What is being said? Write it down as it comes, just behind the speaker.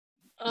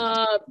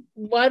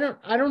Well,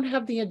 I don't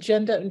have the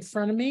agenda in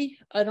front of me.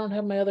 I don't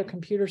have my other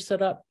computer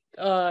set up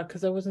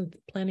because I wasn't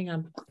planning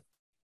on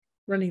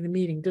running the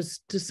meeting.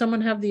 Does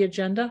someone have the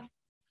agenda?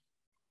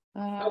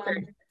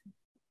 Okay.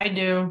 I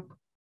do.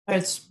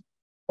 It's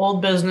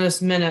old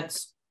business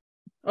minutes.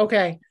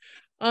 Okay.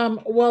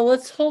 Well,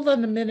 let's hold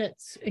on the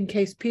minutes in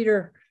case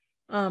Peter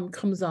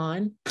comes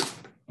on.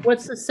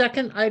 What's the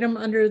second item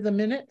under the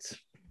minutes?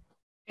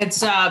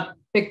 It's a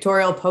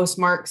pictorial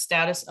postmark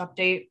status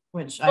update,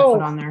 which I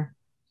put on there.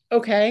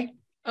 Okay.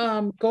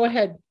 Go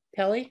ahead,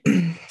 Kelly.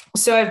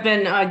 So I've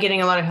been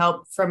getting a lot of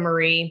help from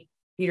Marie,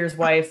 Peter's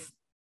wife.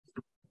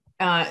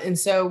 And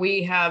so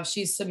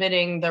she's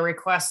submitting the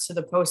request to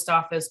the post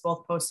office,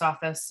 both post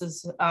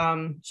offices.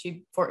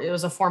 It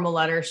was a formal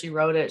letter. She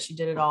wrote it. She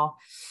did it all.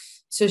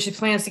 So she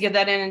plans to get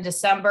that in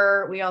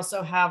December. We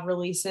also have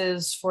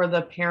releases for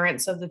the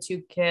parents of the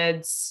two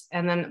kids.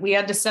 And then we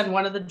had to send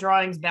one of the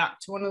drawings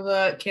back to one of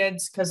the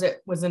kids because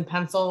it was in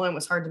pencil and it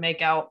was hard to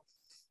make out.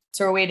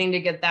 So we're waiting to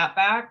get that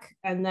back.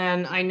 And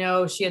then I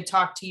know she had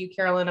talked to you,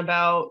 Carolyn,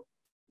 about,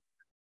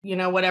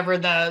 whatever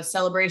the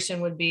celebration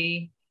would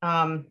be.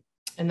 And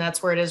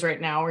that's where it is right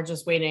now. We're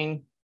just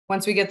waiting.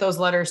 Once we get those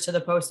letters to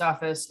the post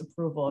office,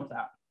 approval of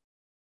that.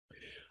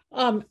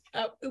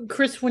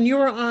 Chris, when you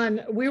were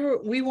on,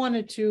 we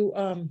wanted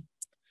to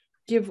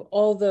give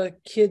all the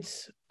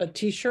kids a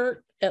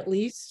t-shirt at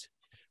least.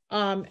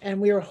 And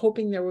we were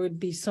hoping there would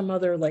be some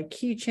other like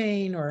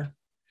keychain or,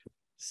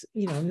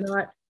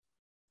 not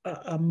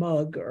a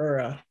mug or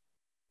a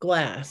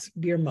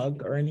beer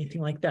mug or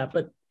anything like that,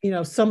 but,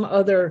 some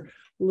other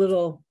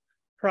little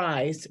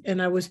prize.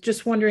 And I was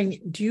just wondering,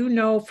 do you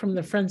know from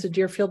the Friends of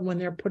Deerfield when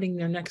they're putting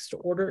their next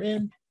order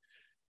in?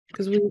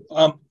 Because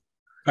I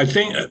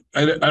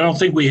don't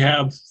think we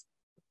have.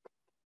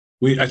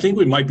 I think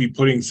we might be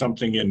putting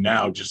something in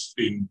now, just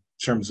in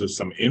terms of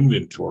some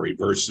inventory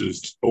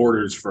versus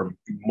orders from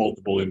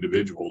multiple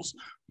individuals.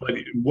 But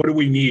what do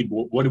we need?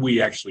 What do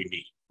we actually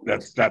need?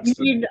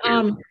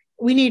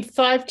 We need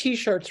 5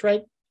 t-shirts,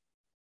 right,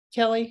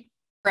 Kelly?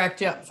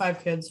 Correct. Yeah,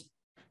 5 kids.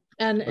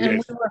 And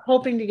we were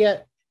hoping to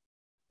get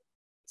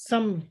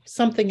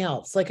something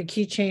else, like a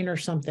keychain or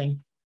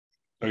something.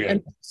 Okay.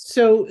 And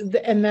so,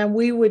 and then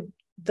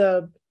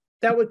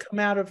that would come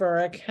out of our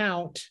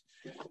account.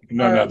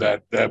 No,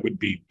 that would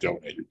be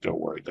donated. Don't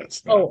worry,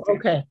 that's not. Oh,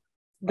 okay.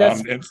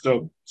 And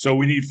so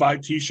we need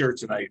 5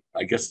 t-shirts, and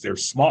I guess they're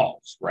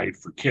smalls, right,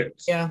 for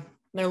kids. Yeah,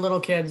 they're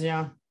little kids.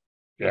 Yeah.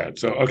 Yeah.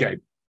 So okay,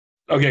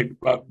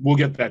 we'll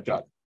get that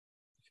done.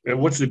 And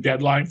what's the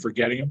deadline for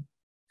getting them?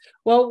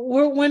 Well,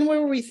 when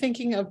were we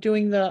thinking of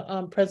doing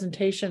the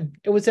presentation?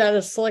 It was at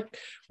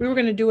we were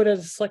going to do it at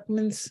a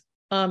selectmen's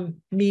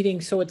meeting,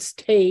 so it's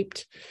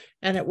taped,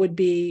 and it would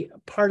be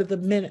part of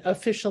the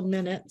official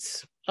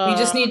minutes. We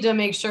just need to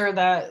make sure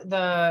that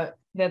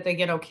they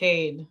get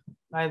okayed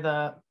by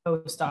the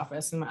post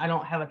office, and I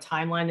don't have a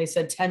timeline. They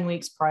said 10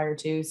 weeks prior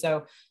to,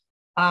 so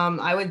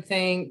I would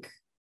think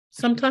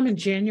sometime in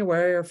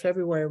January or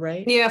February,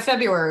 right? Yeah,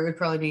 February would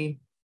probably be.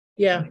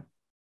 Yeah.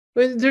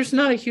 But there's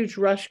not a huge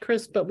rush,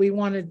 Chris, but we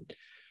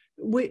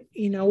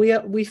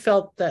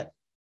felt that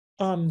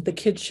the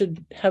kids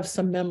should have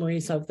some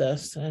memories of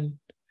this, and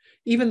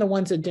even the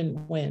ones that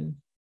didn't win.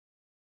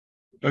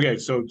 Okay,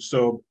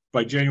 so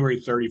by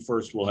January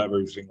 31st, we'll have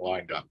everything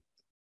lined up.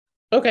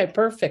 Okay,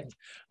 perfect.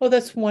 Oh,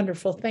 that's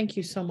wonderful. Thank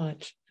you so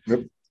much.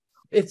 Yep.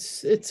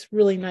 It's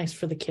really nice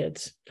for the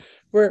kids.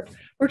 We're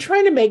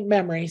trying to make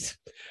memories.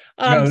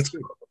 That's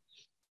good.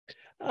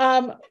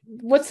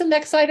 What's the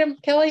next item,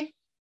 Kelly?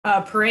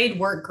 Parade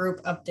work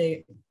group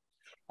update.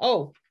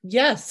 Oh,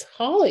 yes.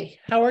 Holly,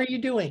 how are you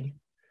doing?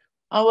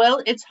 Oh,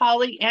 well, it's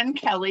Holly and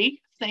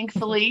Kelly.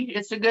 Thankfully,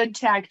 it's a good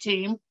tag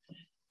team.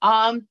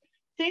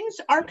 Things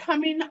are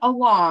coming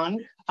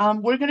along.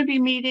 We're going to be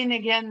meeting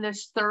again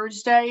this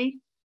Thursday,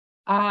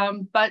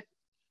 but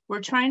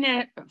we're trying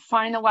to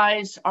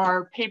finalize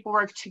our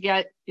paperwork to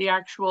get the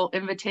actual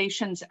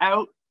invitations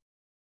out.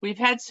 We've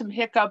had some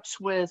hiccups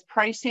with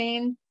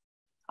pricing,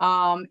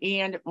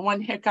 and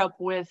one hiccup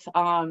with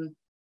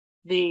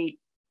the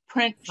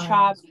print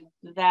shop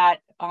that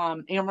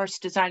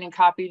Amherst Design and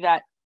Copy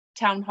that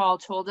Town Hall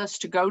told us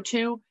to go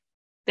to.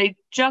 They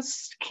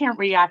just can't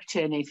react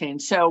to anything.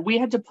 So we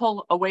had to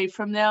pull away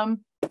from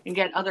them and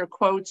get other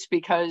quotes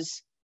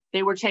because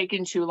they were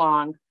taking too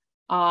long.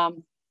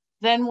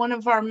 Then one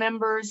of our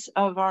members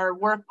of our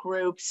work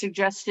group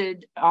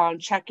suggested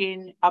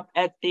checking up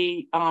at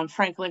the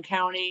Franklin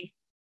County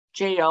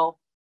Jail.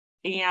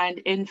 And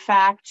in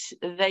fact,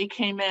 they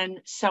came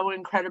in so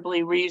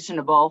incredibly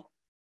reasonable.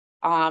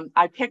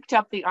 I picked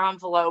up the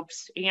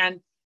envelopes, and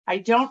I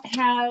don't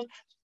have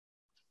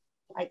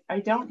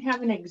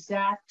an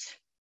exact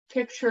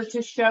picture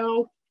to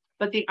show,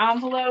 but the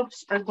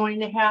envelopes are going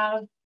to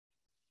have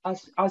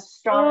a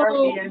star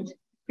and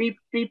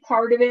be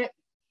part of it,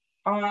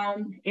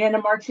 and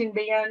a marching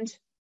band.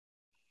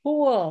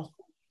 Cool.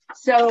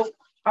 So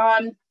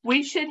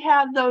we should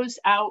have those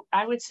out,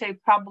 I would say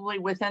probably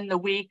within the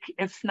week,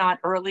 if not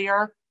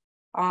earlier.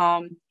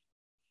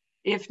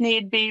 If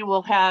need be,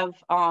 we'll have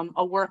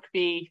a work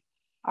bee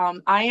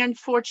I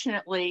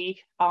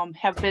unfortunately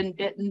have been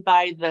bitten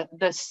by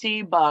the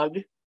sea bug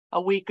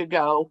a week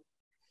ago.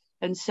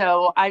 And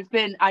so I've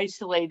been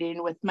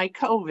isolating with my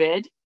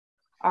COVID.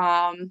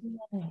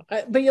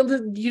 But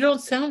you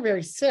don't sound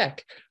very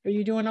sick. Are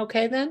you doing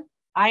okay then?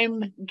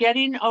 I'm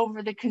getting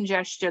over the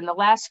congestion. The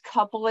last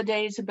couple of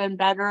days have been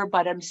better,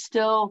 but I'm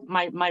still,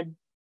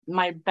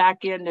 my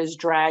back end is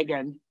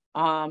dragging.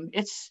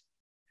 It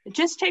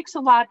just takes a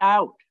lot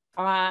out.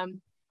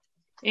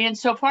 And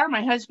so far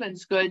my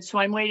husband's good. So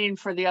I'm waiting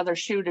for the other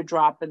shoe to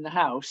drop in the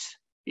house,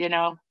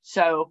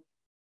 so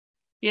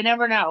you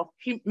never know.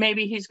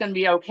 Maybe he's going to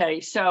be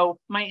okay. So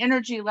my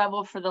energy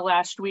level for the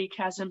last week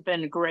hasn't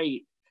been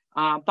great,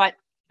 but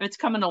it's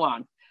coming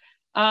along.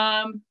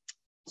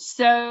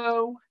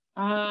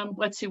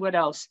 Let's see what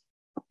else.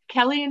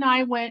 Kelly and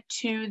I went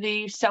to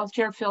the South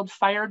Deerfield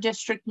Fire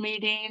District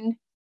meeting.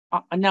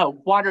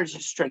 Water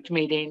District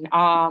meeting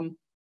a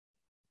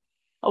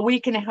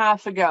week and a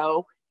half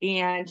ago.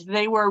 And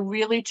they were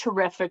really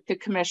terrific, the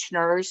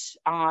commissioners.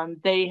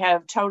 They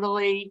have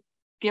totally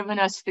given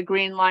us the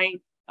green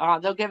light.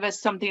 They'll give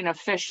us something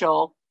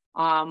official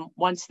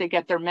once they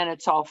get their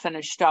minutes all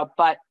finished up.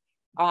 But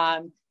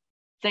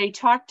they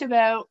talked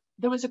about,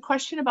 there was a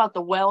question about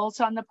the wells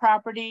on the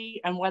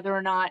property and whether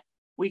or not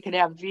we could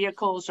have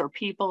vehicles or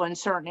people in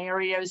certain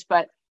areas,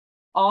 but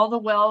all the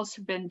wells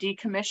have been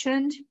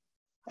decommissioned.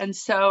 And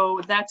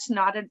so that's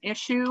not an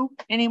issue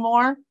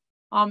anymore.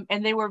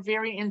 And they were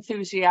very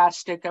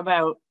enthusiastic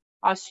about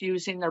us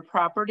using their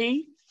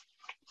property.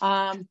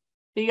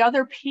 The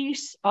other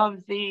piece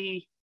of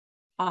the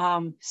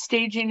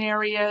staging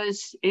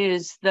areas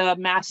is the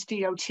Mass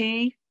DOT.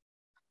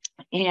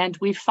 And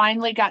we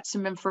finally got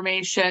some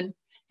information.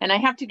 And I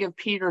have to give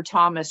Peter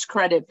Thomas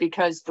credit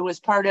because it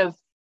was part of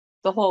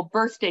the whole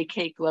birthday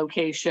cake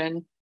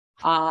location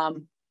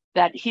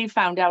that he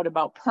found out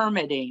about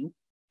permitting.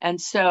 And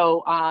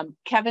so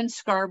Kevin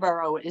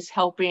Scarborough is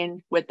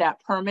helping with that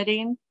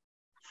permitting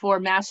for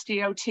Mass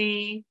DOT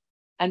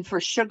and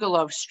for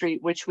Sugarloaf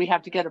Street, which we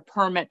have to get a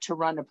permit to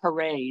run a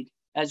parade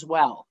as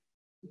well,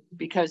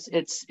 because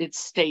it's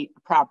state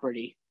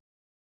property.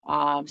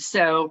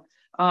 So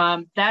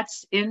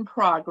that's in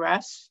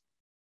progress.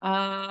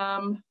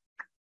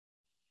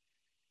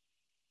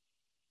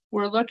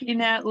 We're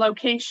looking at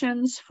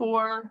locations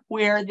for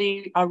where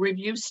the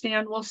review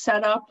stand will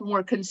set up, and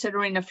we're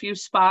considering a few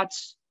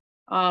spots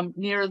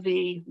near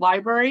the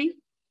library.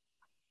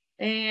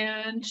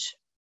 And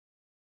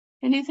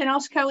anything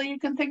else, Kelly, you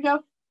can think of?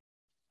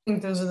 I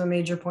think those are the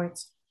major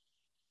points.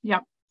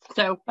 Yep.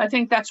 So I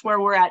think that's where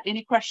we're at.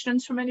 Any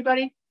questions from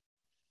anybody?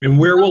 And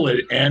where will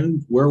it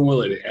end? Where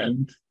will it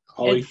end,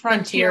 Holly? At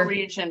Frontier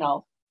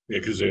Regional. Yeah,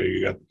 because there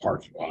you got the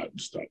parking lot and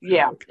stuff.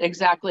 Yeah, okay.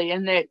 Exactly.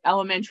 And the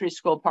elementary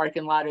school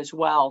parking lot as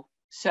well.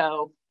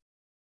 So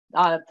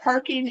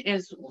parking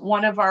is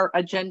one of our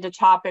agenda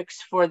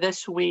topics for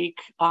this week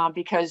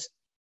because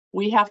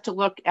we have to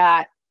look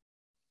at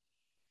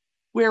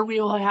where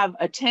we will have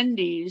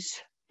attendees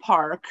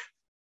park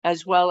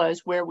as well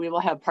as where we will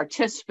have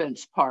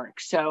participants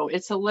park. So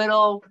it's a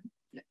little,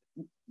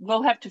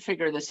 we'll have to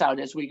figure this out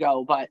as we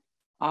go, but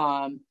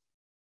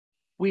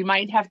we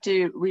might have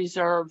to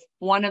reserve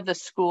one of the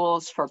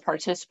schools for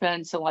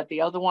participants and let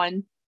the other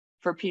one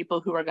for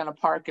people who are going to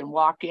park and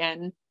walk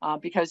in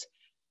because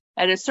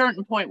at a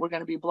certain point, we're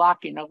going to be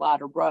blocking a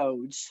lot of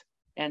roads.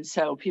 And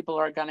so people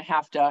are going to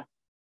have to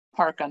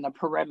park on the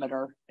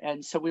perimeter.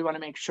 And so we want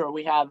to make sure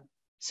we have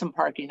some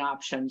parking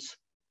options.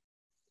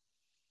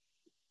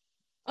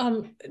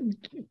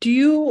 Do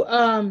you,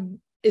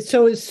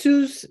 so is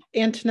Suze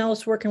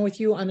Antonellis working with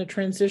you on the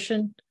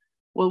transition?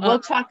 Well, we'll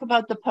talk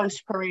about the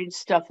post-parade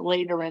stuff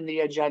later in the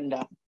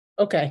agenda.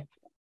 Okay.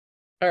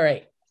 All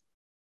right.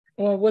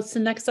 Well, what's the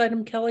next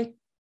item, Kelly?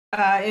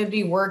 It'd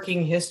be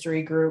working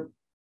history group.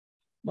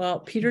 Well,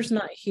 Peter's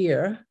not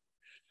here.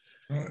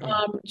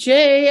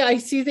 Jay, I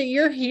see that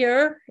you're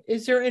here.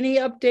 Is there any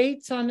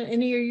updates on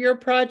any of your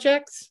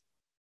projects?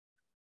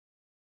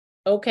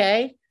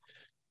 Okay.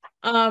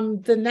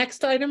 The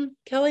next item,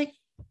 Kelly?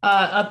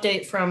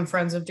 Update from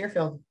Friends of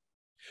Deerfield.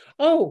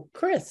 Oh,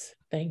 Chris,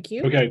 thank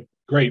you. Okay,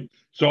 great.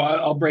 So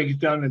I'll break it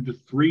down into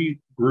three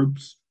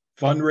groups.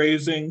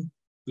 Fundraising,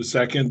 the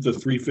second, the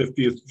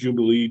 350th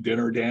Jubilee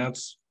dinner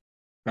dance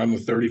on the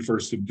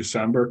 31st of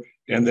December.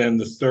 And then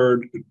the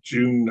third,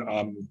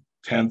 June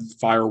 10th,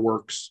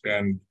 fireworks,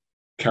 and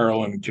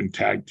Carolyn can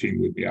tag team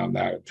with me on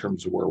that in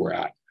terms of where we're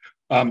at.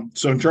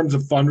 So in terms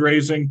of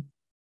fundraising,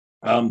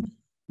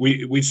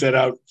 we set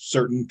out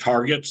certain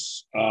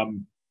targets. I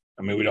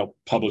mean, we don't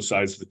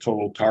publicize the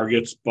total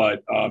targets,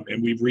 but,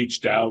 and we've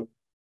reached out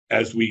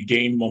as we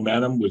gain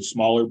momentum with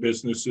smaller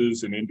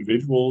businesses and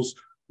individuals.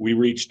 We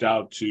reached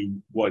out to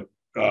what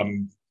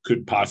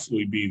could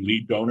possibly be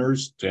lead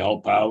donors to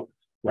help out,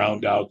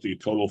 round out the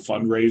total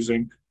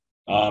fundraising.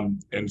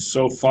 And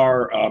so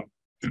far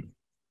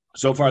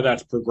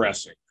that's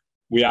progressing.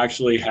 We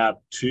actually have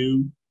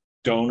 2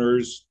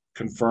 donors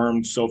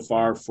confirmed so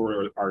far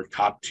for our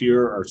top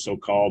tier, our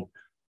so-called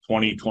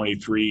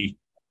 2023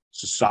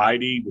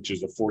 society, which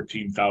is a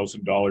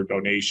 $14,000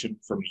 donation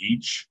from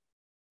each.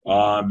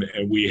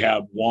 And we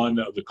have one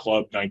of the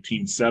club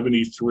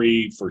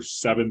 1973 for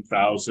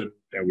 7,000,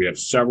 and we have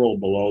several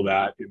below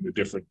that in the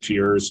different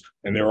tiers,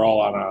 and they're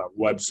all on our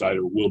website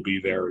or will be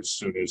there as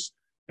soon as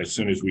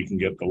we can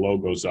get the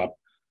logos up.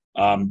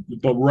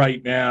 But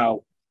right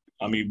now,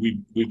 I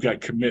mean, we've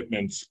got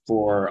commitments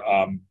for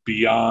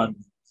beyond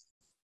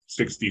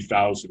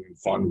 60,000 in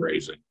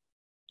fundraising,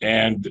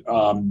 and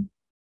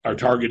our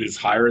target is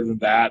higher than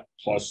that.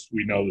 Plus,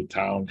 we know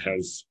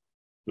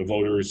the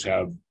voters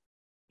have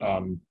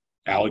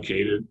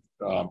allocated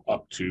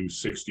up to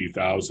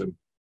 60,000.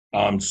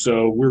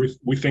 So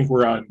we think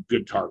we're on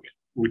good target.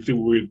 We think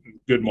we're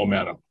good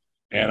momentum,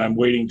 and I'm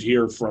waiting to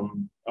hear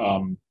from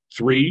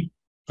 3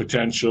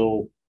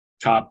 potential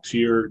top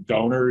tier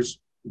donors,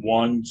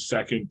 1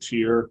 second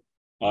tier,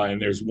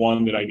 and there's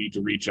 1 that I need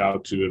to reach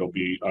out to. It'll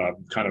be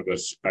kind of a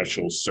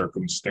special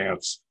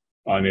circumstance,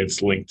 and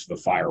it's linked to the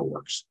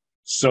fireworks.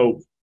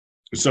 So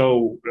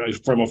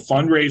from a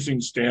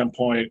fundraising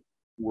standpoint,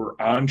 we're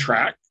on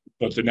track,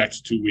 but the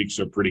next 2 weeks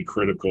are pretty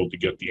critical to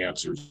get the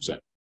answers in.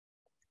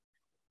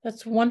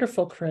 That's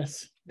wonderful,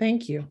 Chris.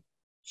 Thank you.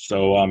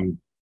 So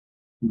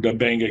the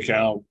bank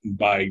account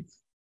by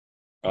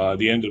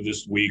the end of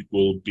this week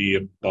will be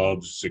above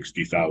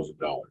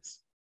 $60,000.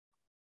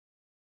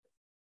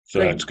 So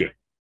Great. That's good.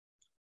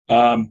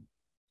 And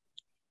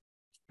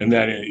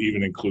that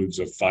even includes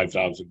a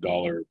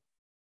 $5,000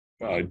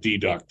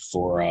 deduct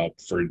for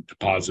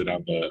deposit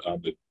on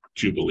the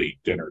Jubilee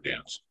dinner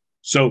dance.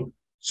 So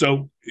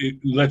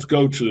let's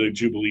go to the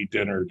Jubilee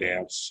dinner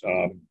dance.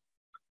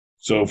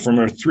 So from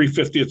our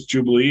 350th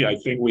Jubilee, I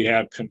think we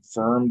have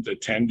confirmed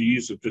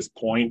attendees at this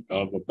point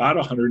of about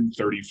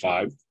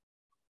 135,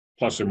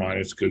 plus or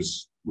minus,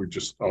 because we're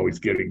just always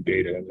getting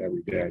data in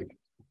every day.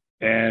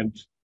 And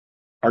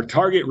our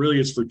target really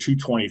is for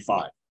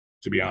 225,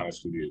 to be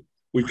honest with you.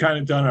 We've kind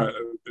of done a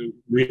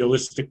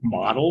realistic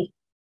model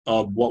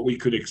of what we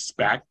could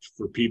expect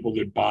for people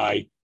that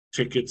buy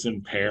tickets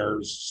in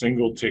pairs,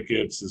 single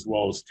tickets, as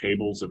well as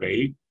tables of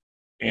 8.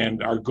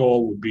 And our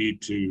goal would be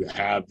to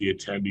have the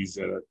attendees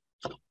at a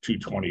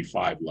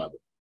 225 level.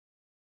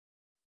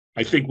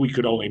 I think we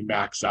could only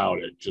max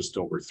out at just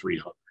over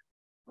 300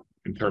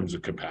 in terms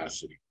of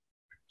capacity.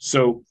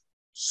 So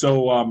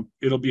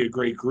it'll be a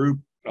great group.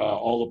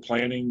 All the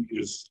planning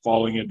is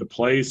falling into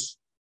place.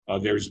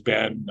 There's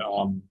been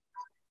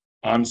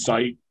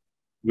on-site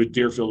with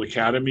Deerfield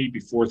Academy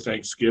before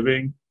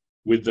Thanksgiving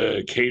with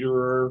the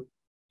caterer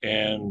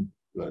and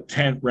the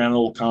tent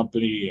rental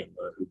company and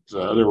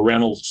the other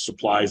rental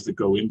supplies that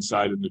go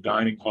inside in the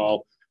dining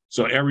hall.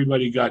 So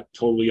everybody got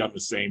totally on the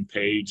same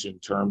page in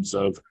terms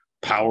of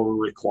power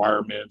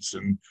requirements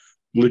and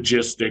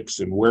logistics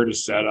and where to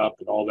set up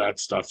and all that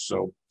stuff.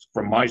 So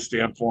from my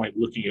standpoint,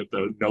 looking at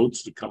the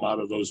notes that come out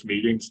of those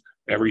meetings,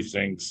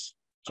 everything's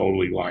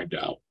totally lined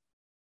out.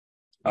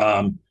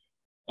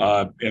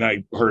 And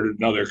I heard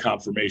another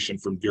confirmation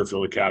from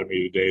Deerfield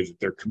Academy today that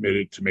they're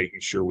committed to making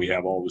sure we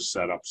have all the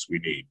setups we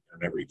need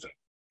and everything.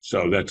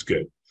 So that's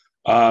good.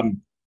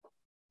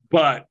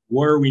 But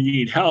where we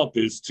need help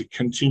is to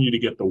continue to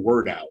get the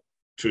word out,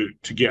 to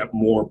get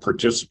more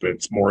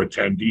participants, more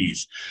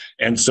attendees.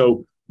 And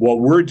so what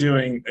we're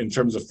doing in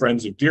terms of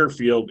Friends of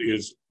Deerfield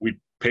is we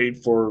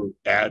paid for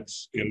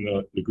ads in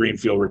the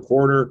Greenfield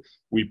Recorder.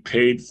 We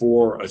paid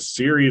for a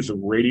series of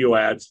radio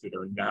ads that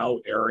are now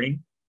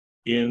airing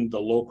in the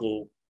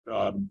local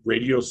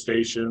radio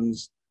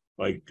stations,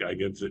 like I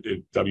guess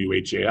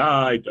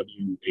WHAI,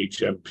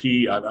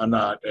 WHMP. I'm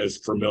not as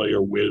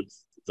familiar with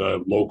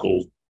the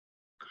local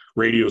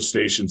radio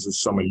stations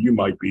as some of you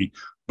might be,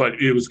 but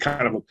it was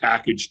kind of a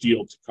package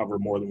deal to cover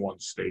more than one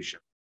station.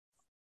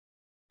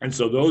 And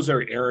so those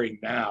are airing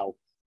now,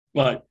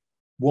 but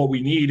what we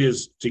need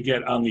is to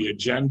get on the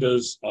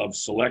agendas of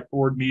select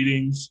board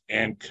meetings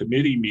and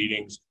committee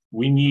meetings.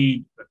 We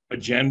need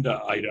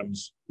agenda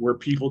items where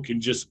people can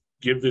just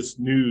give this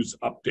news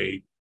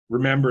update.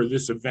 Remember,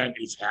 this event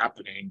is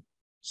happening,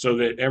 so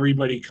that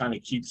everybody kind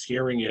of keeps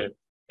hearing it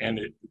and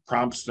it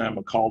prompts them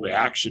a call to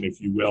action, if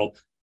you will.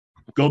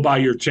 Go buy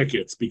your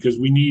tickets, because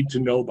we need to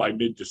know by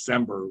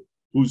mid-December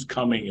who's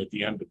coming at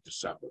the end of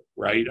December,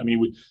 right? I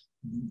mean,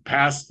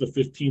 past the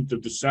 15th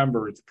of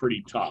December, it's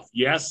pretty tough.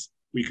 Yes,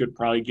 we could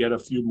probably get a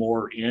few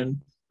more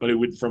in, but it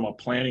would, from a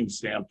planning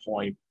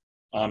standpoint,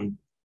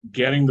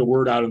 getting the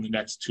word out in the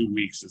next 2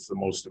 weeks is the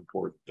most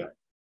important thing.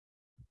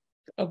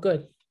 Oh,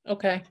 good.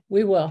 Okay,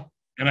 we will.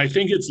 And I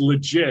think it's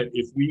legit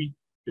if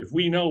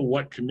we know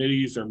what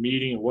committees are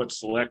meeting and what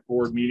select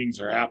board meetings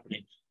are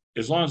happening.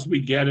 As long as we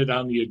get it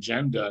on the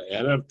agenda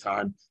ahead of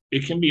time,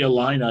 it can be a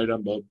line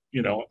item of,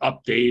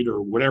 update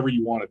or whatever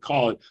you want to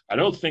call it. I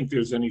don't think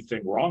there's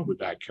anything wrong with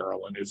that,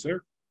 Carolyn, is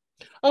there?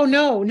 Oh,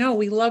 no,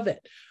 we love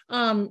it.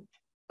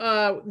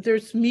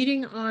 There's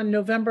meeting on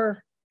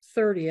November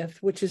 30th,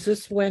 which is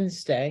this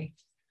Wednesday.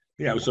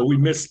 Yeah, so we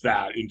missed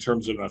that in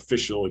terms of an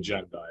official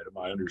agenda item.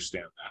 I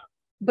understand that.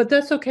 But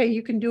that's okay.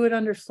 You can do it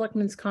under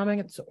selectmen's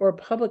comments or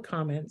public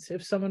comments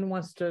if someone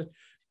wants to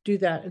do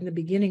that in the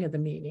beginning of the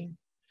meeting.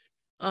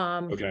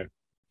 Okay.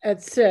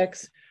 At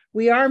 6.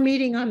 We are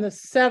meeting on the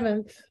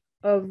 7th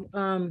of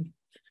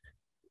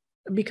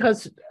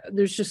because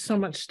there's just so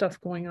much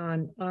stuff going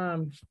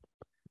on.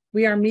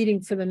 We are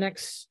meeting for the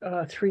next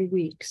 3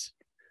 weeks.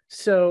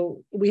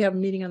 So we have a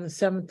meeting on the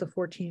 7th, the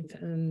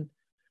 14th, and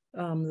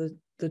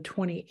the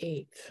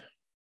 28th,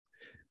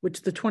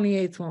 which the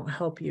 28th won't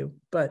help you,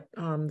 but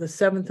the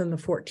 7th and the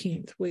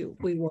 14th we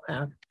will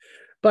have.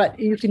 But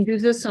you can do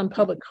this on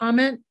public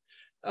comment,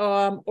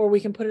 or we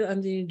can put it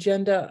on the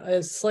agenda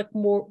as select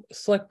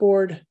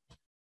board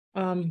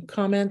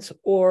comments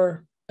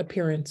or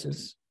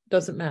appearances.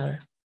 Doesn't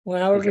matter.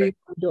 Well, however you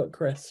do it,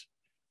 Chris.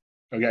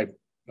 Okay,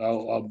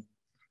 I'll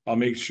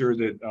make sure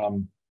that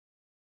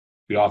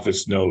the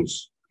office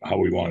knows how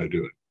we want to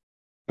do it.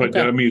 But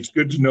I mean, it's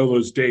good to know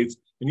those dates.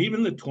 And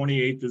even the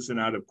 28th isn't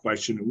out of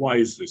question. Why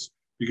is this?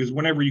 Because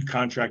whenever you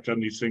contract on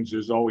these things,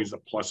 there's always a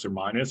plus or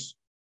minus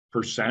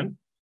 %.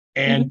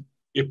 And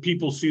if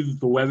people see that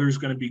the weather is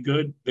going to be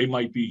good, they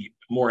might be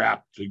more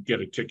apt to get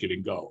a ticket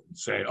and go and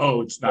say,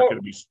 "Oh, it's not going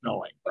to be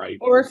snowing," right?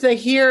 Or if they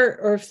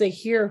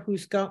hear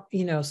who's got,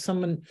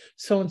 someone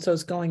so and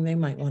so's going, they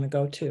might want to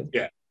go too.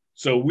 Yeah.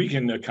 So we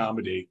can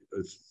accommodate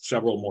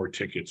several more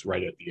tickets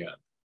right at the end.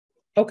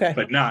 Okay.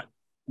 But not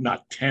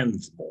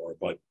tens more,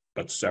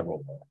 but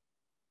several more.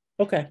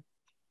 Okay.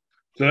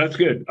 So that's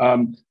good.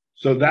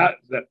 So that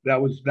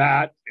was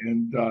that,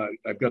 and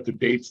I've got the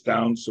dates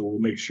down, so we'll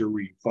make sure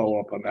we follow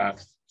up on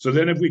that. So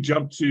then if we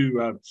jump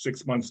to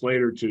 6 months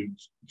later to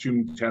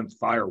June 10th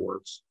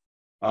fireworks.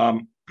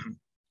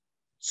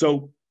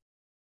 So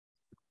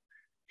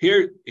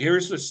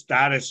here's the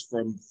status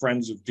from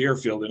Friends of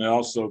Deerfield, and it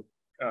also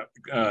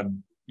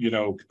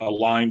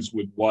aligns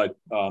with what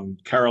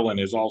Carolyn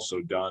has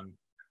also done,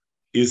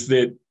 is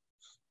that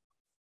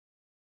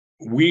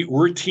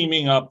we're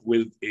teaming up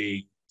with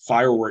a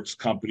fireworks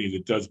company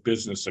that does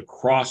business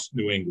across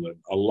New England,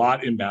 a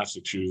lot in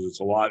Massachusetts,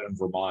 a lot in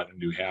Vermont and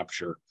New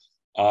Hampshire.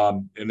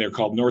 And they're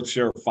called North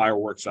Star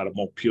Fireworks out of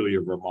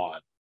Montpelier,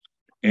 Vermont.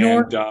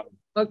 And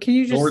can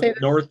you just say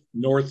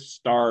North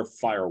Star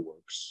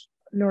Fireworks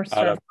North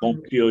Star out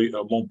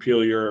of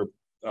Montpelier,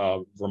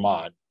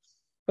 Vermont.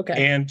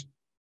 Okay.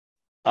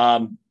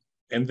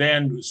 And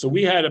then so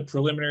we had a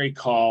preliminary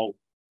call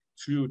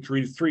 3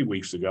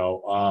 weeks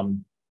ago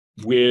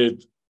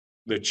with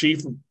the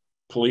chief of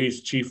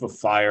police, chief of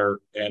fire,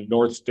 and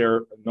North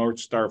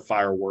Star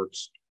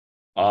Fireworks,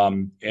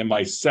 and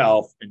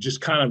myself, and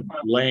just kind of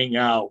laying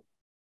out.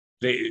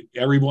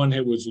 Everyone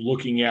was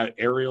looking at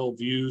aerial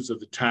views of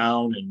the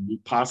town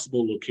and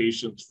possible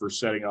locations for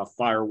setting off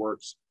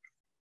fireworks.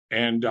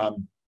 And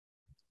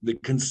the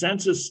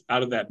consensus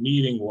out of that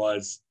meeting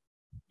was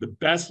the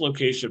best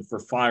location for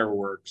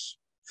fireworks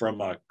from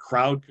a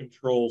crowd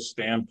control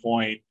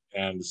standpoint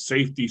and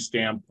safety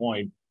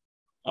standpoint,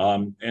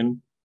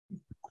 and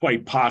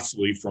quite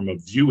possibly from a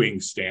viewing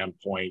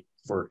standpoint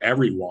for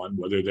everyone,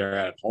 whether they're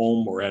at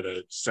home or at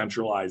a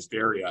centralized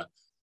area,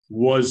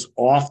 was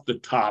off the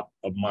top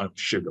of Mount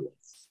Sugarloaf.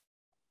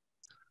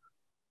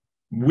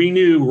 We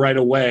knew right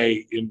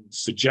away in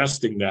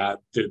suggesting that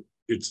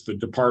it's the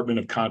Department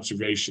of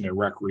Conservation and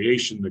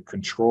Recreation that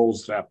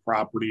controls that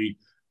property,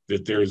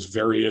 that there's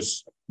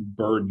various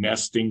bird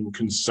nesting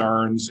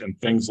concerns and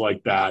things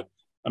like that.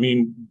 I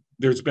mean,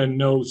 there's been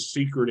no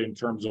secret in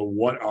terms of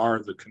what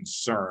are the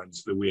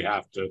concerns that we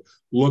have to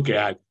look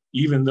at,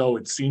 even though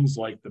it seems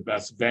like the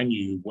best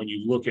venue when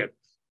you look at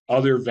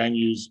other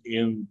venues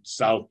in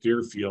South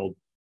Deerfield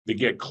that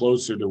get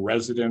closer to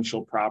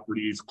residential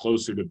properties,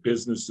 closer to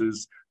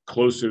businesses,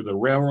 closer to the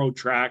railroad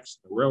tracks.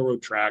 The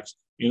railroad tracks,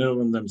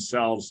 in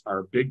themselves, are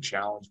a big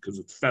challenge because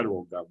it's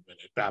federal government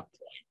at that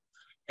point.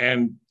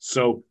 And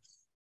so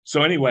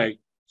anyway,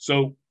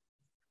 so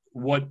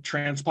what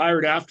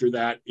transpired after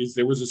that is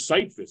there was a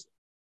site visit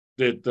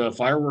that the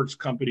fireworks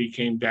company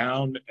came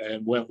down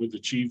and went with the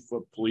chief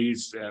of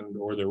police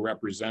or the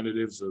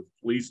representatives of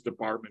police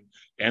department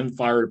and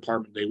fire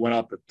department. They went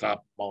up at top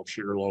of Mount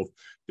Sugarloaf.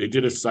 They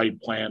did a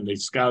site plan. They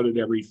scouted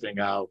everything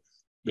out.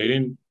 They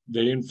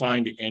didn't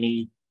find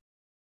any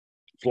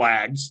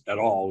flags at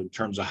all in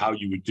terms of how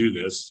you would do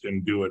this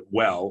and do it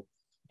well.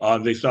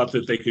 They thought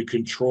that they could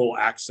control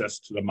access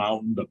to the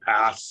mountain, the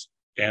pass,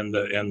 and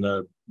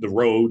the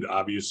road,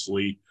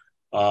 obviously,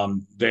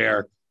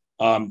 there.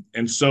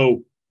 And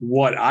so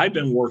what I've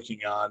been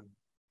working on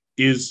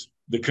is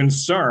the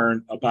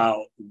concern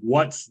about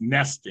what's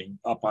nesting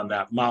up on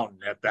that mountain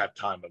at that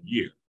time of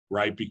year,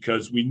 right?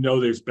 Because we know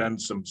there's been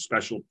some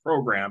special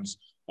programs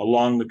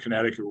along the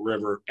Connecticut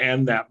River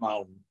and that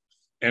mountain,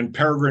 and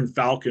peregrine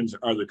falcons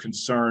are the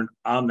concern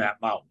on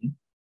that mountain.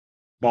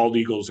 Bald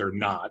eagles are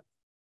not.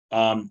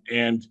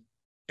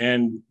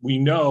 And we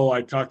know,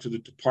 I talked to the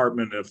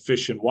Department of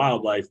Fish and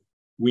Wildlife,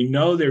 we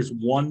know there's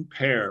one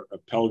pair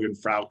of peregrine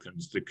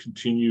falcons that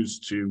continues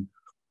to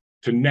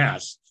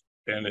nest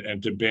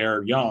and to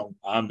bear young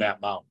on that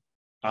mountain,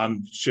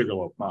 on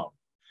Sugarloaf Mountain.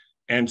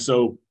 And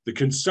so the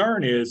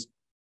concern is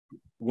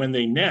when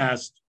they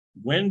nest,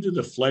 when do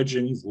the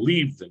fledglings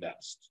leave the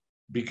nest?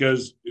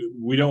 Because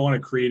we don't want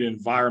to create an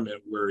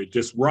environment where it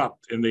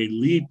disrupts and they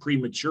leave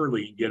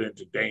prematurely and get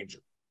into danger.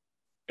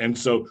 And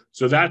so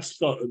that's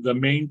the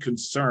main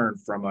concern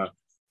from a,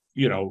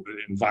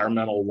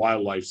 environmental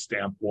wildlife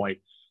standpoint.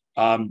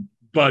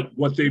 But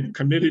what they've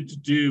committed to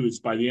do is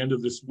by the end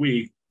of this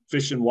week,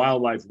 Fish and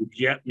Wildlife will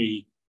get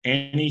me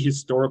any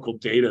historical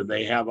data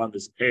they have on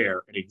this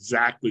pair and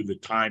exactly the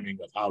timing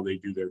of how they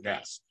do their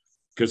nest.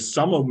 Because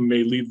some of them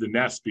may leave the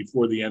nest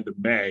before the end of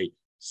May,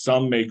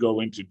 some may go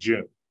into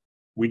June.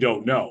 We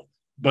don't know,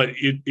 but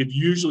it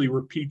usually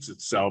repeats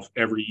itself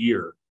every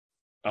year.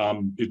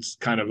 It's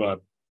kind of a,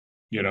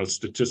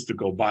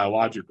 statistical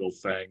biological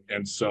thing.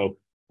 And so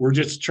we're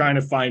just trying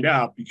to find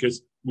out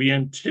because we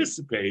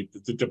anticipate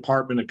that the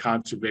Department of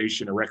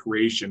Conservation and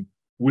Recreation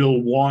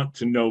will want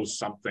to know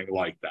something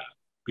like that,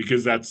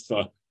 because that's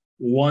the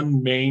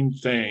one main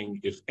thing,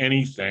 if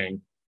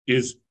anything,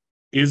 is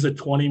a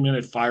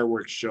 20-minute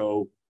fireworks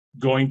show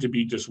going to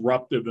be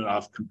disruptive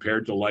enough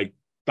compared to like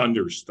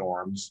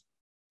thunderstorms,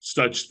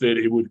 such that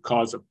it would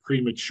cause a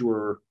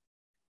premature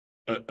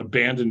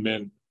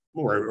abandonment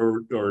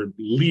or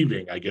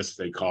leaving, I guess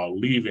they call it,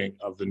 leaving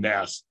of the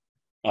nest.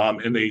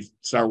 And they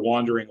start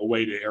wandering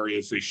away to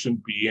areas they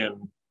shouldn't be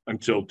in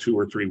until 2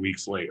 or 3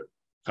 weeks later,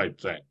 type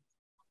thing.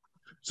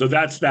 So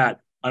that's that.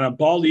 On a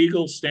bald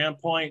eagle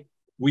standpoint,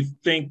 we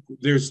think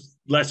there's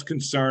less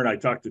concern. I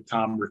talked to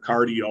Tom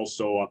Riccardi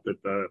also up at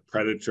the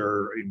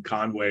Predator in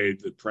Conway,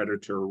 the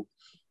Predator,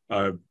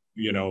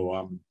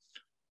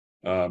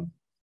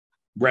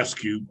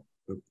 rescue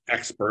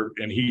expert,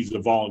 and he's a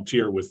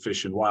volunteer with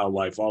Fish and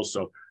Wildlife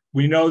also.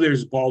 We know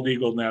there's bald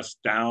eagle nests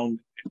down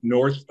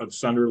north of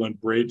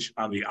Sunderland Bridge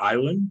on the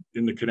island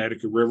in the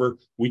Connecticut River.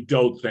 We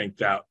don't think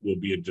that will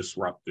be a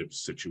disruptive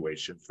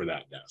situation for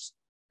that nest.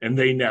 And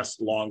they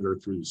nest longer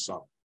through the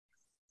summer,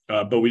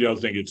 but we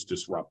don't think it's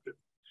disruptive.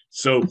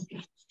 So,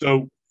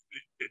 from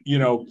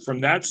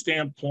that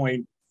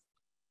standpoint,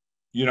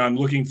 I'm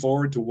looking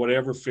forward to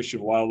whatever Fish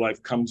and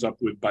Wildlife comes up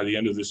with by the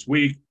end of this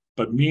week.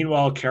 But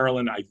meanwhile,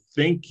 Carolyn, I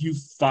think you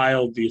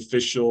filed the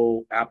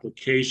official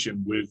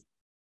application with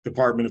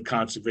Department of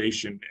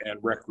Conservation and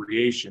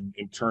Recreation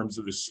in terms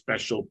of the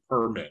special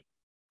permit.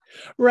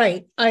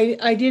 Right.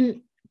 I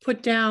didn't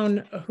put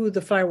down who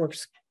the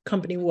fireworks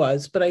company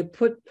was, but I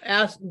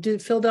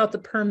filled out the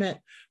permit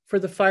for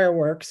the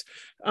fireworks.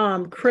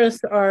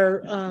 Chris,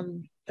 our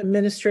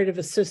administrative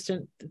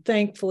assistant,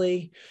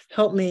 thankfully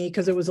helped me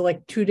because it was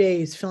like 2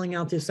 days filling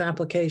out this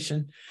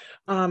application.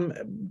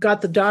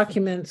 Got the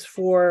documents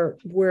for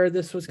where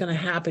this was going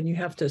to happen. You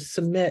have to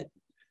submit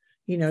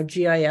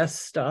GIS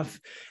stuff,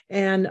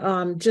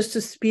 and just to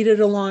speed it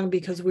along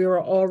because we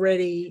were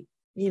already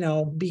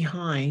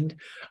behind,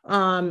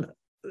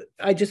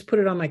 I just put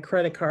it on my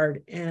credit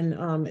card,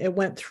 and it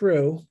went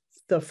through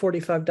the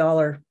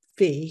 $45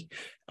 fee,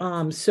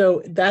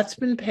 so that's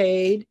been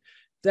paid.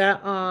 That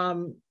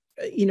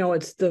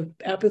it's the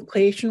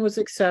application was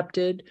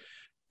accepted.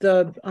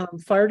 The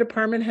fire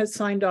department has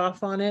signed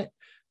off on it.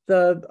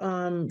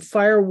 The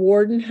fire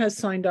warden has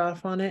signed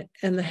off on it,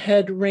 and the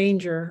head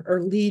ranger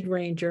or lead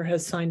ranger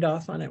has signed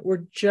off on it.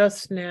 We're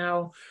just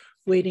now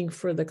waiting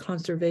for the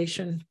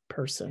conservation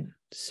person.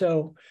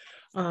 So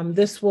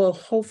this will,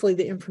 hopefully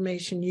the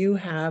information you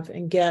have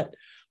and get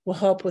will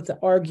help with the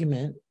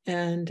argument,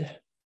 and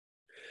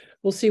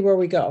we'll see where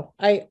we go.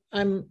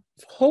 I'm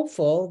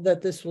hopeful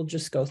that this will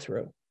just go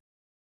through.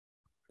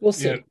 We'll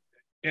see. Yeah,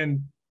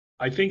 and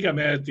I think I'm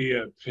at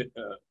the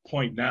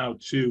point now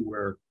too,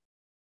 where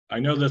I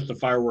know that the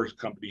fireworks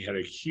company had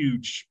a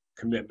huge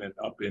commitment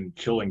up in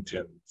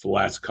Killington for the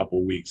last couple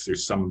of weeks.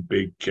 There's some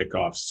big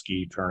kickoff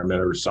ski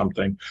tournament or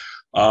something.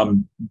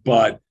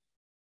 But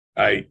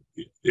I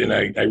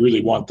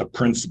really want the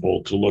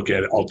principal to look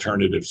at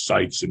alternative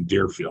sites in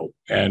Deerfield.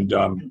 And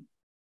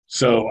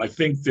so I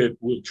think that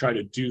we'll try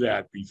to do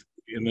that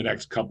in the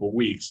next couple of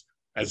weeks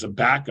as a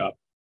backup.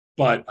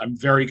 But I'm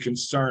very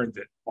concerned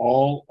that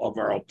all of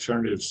our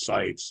alternative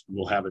sites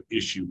will have an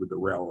issue with the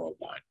railroad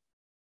line.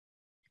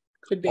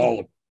 Could be. All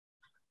of them,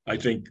 I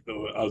think,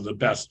 are the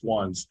best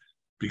ones,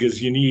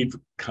 because you need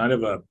kind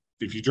of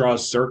if you draw a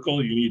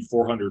circle, you need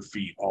 400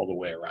 feet all the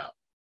way around.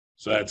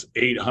 So that's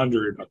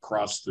 800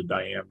 across the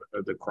diameter,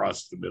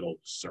 across the middle of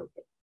the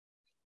circle.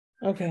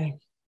 Okay.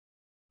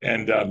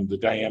 And the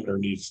diameter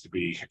needs to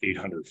be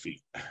 800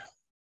 feet.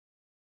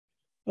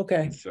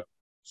 Okay.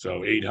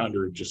 So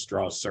 800, just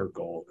draw a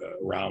circle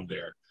around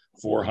there.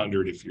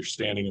 400 if you're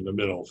standing in the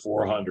middle,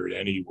 400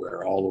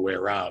 anywhere all the way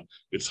around.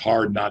 It's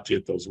hard not to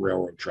hit those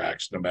railroad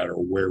tracks no matter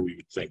where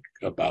we think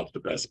about the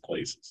best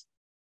places.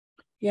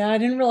 Yeah, I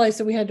didn't realize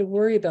that we had to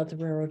worry about the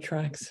railroad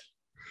tracks.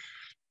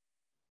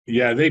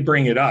 Yeah, they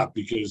bring it up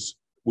because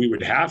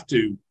we'd have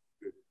to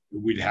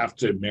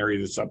marry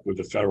this up with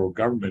the federal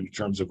government in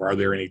terms of, are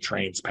there any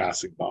trains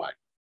passing by?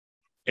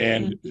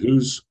 And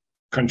who's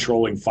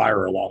controlling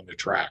fire along the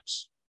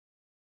tracks?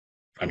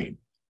 I mean,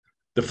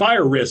 the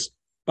fire risk,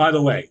 by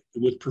the way,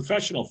 with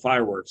professional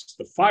fireworks,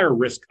 the fire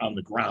risk on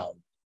the ground,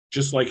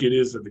 just like it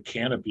is in the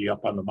canopy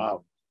up on the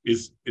mountain,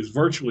 is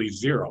virtually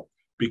zero,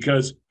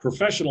 because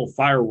professional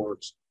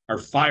fireworks are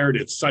fired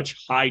at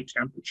such high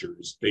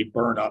temperatures, they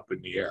burn up in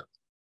the air.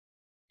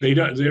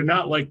 They're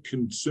not like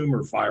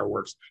consumer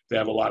fireworks. They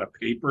have a lot of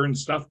paper and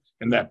stuff,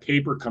 and that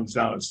paper comes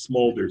down and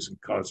smolders and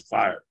causes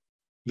fire.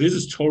 This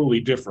is totally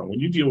different. When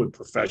you deal with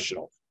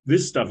professional,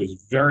 this stuff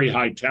is very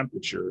high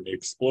temperature and it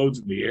explodes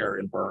in the air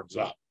and burns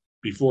up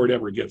before it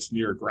ever gets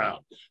near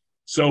ground.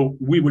 So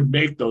we would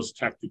make those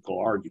technical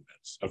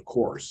arguments, of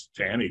course,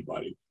 to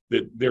anybody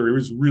that there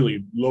is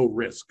really low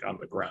risk on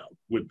the ground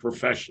with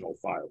professional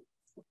fireworks.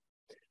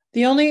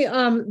 The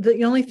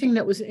only thing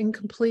that was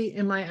incomplete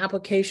in my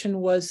application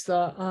was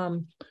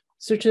the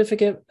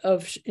certificate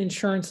of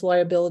insurance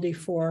liability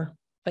for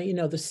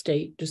the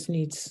state just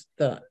needs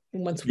the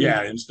once.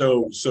 Yeah, and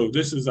so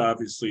this is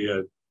obviously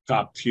a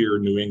top tier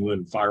New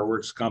England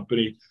fireworks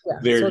company. Yeah,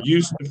 they're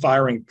used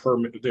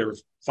to they're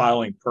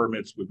filing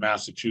permits with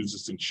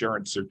Massachusetts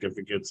insurance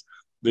certificates.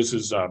 This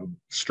is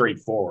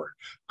straightforward.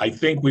 I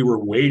think we were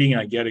waiting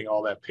on getting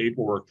all that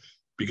paperwork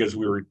because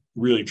we were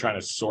really trying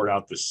to sort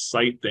out the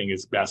site thing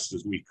as best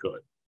as we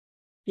could.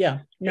 Yeah.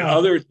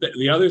 No.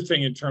 The other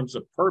thing in terms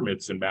of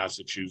permits in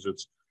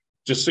Massachusetts,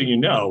 just so you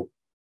know,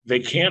 they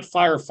can't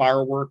fire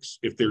fireworks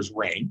if there's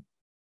rain.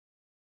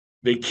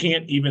 They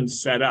can't even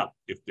set up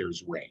if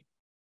there's rain.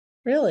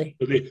 Really?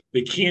 So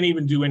they can't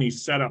even do any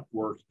setup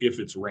work if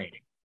it's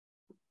raining.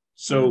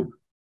 So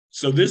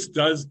this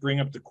does bring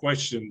up the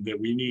question that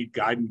we need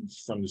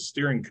guidance from the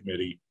steering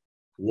committee.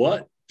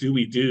 What do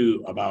we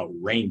do about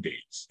rain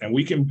dates? And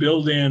we can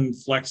build in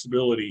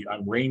flexibility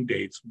on rain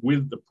dates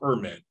with the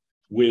permit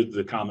with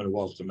the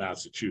Commonwealth of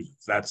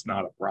Massachusetts. That's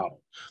not a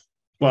problem.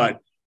 But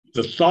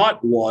the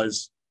thought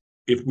was,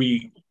 if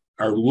we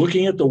are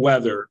looking at the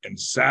weather and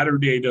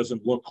Saturday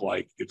doesn't look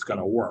like it's going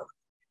to work,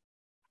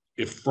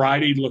 if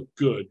Friday looked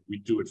good, we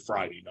do it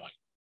Friday night.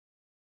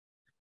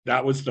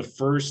 That was the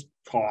first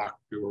talk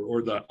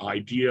or the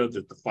idea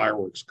that the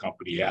fireworks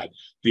company had.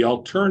 The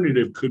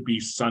alternative could be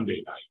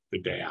Sunday night, the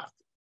day after.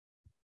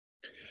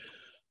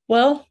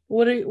 Well,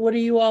 what do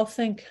you all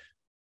think?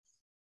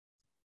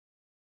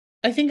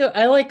 I think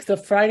I like the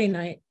Friday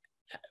night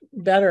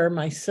better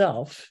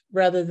myself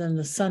rather than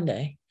the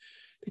Sunday,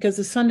 because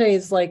the Sunday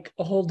is like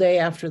a whole day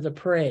after the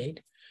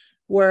parade,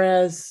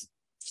 whereas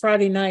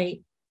Friday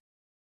night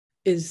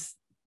is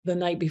the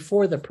night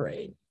before the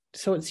parade.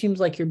 So it seems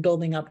like you're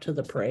building up to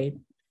the parade.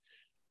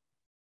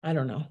 I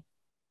don't know.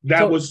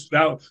 That was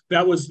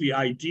the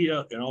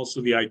idea, and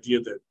also the idea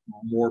that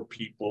more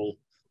people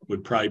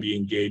would probably be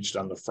engaged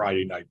on the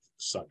Friday night than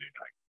Sunday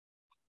night.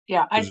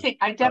 Yeah,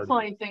 I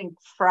definitely think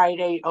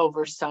Friday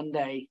over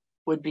Sunday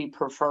would be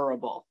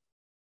preferable.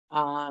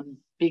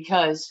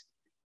 Because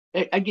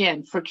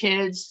again, for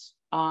kids,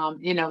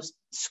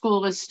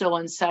 school is still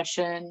in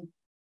session.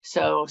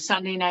 So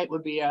Sunday night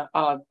would be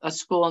a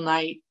school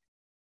night.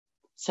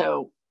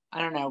 So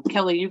I don't know.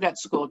 Kelly, you got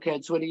school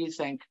kids. What do you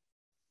think?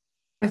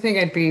 I think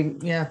I'd be,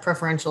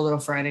 preferential to a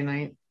Friday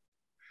night.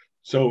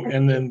 So,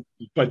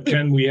 but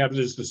can we have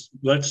this,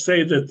 let's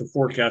say that the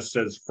forecast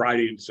says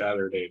Friday and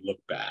Saturday look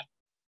bad.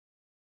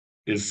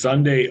 Is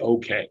Sunday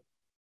okay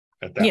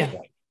at that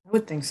point? I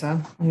would think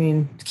so. I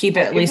mean, keep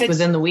it at least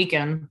within the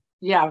weekend.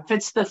 Yeah, if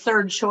it's the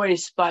third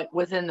choice, but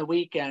within the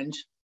weekend.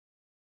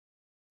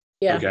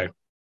 Yeah. Okay.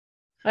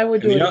 I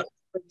would do a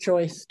third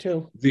choice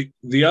too.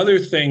 The other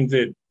thing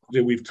that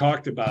we've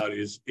talked about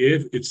is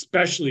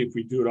especially if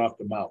we do it off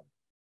the mountain,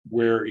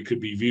 where it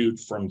could be viewed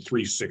from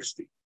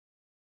 360.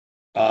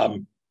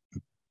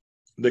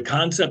 The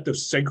concept of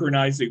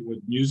synchronizing with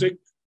music,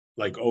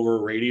 like over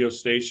a radio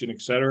station,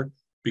 et cetera,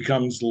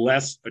 becomes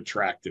less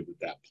attractive at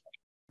that point,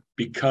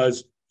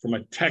 because from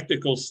a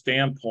technical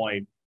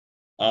standpoint,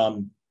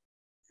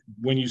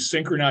 when you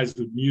synchronize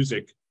with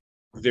music,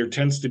 there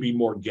tends to be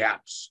more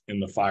gaps in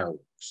the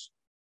fireworks.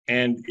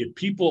 And if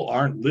people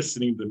aren't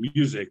listening to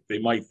music, they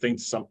might think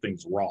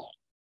something's wrong.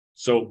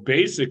 So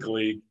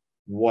basically,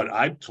 what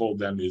I've told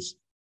them is,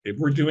 if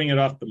we're doing it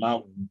off the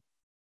mountain,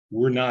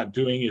 we're not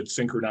doing it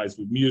synchronized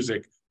with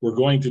music. We're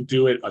going to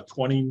do it a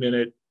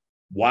 20-minute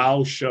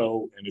wow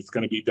show, and it's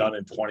going to be done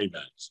in 20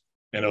 minutes.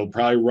 And it'll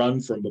probably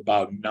run from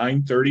about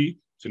 9:30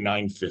 to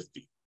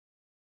 9:50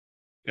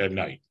 at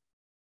night,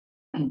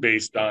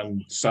 based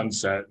on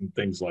sunset and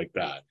things like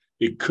that.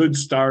 It could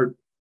start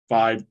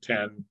 5,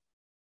 10,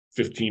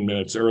 15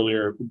 minutes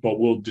earlier, but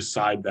we'll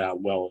decide that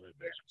well in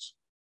advance.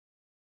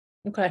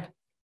 Okay.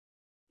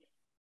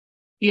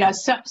 Yeah,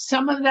 so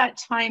some of that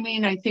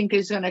timing I think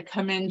is going to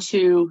come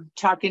into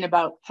talking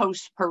about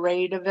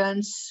post-parade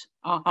events,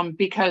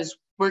 because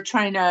we're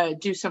trying to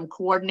do some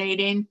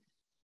coordinating.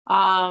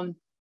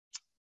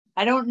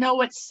 I don't know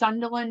what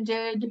Sunderland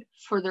did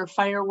for their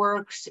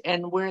fireworks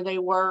and where they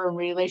were in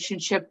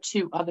relationship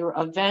to other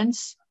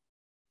events,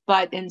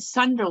 but in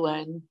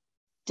Sunderland,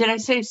 did I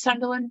say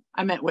Sunderland?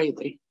 I meant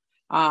Whately.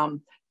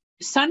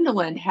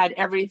 Sunderland had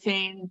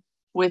everything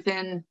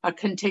within a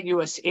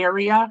contiguous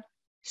area,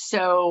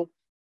 so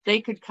they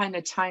could kind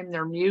of time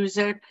their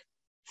music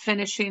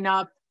finishing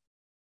up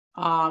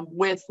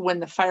with when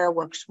the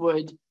fireworks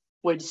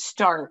would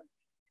start.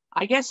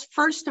 I guess,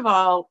 first of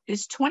all,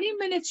 is 20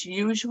 minutes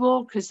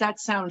usual? Because that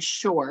sounds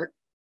short.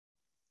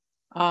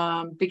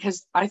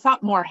 Because I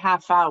thought more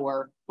half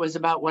hour was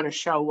about what a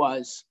show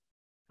was.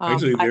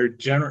 Actually,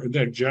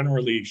 they're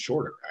generally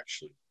shorter,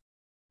 actually.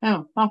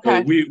 Oh, So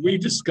okay. we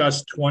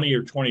discussed 20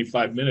 or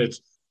 25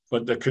 minutes,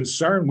 but the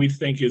concern we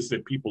think is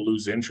that people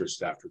lose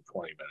interest after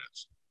 20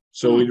 minutes.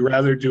 So we'd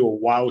rather do a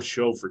wow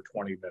show for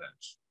 20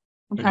 minutes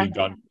and Okay. be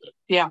done with it.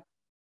 Yeah.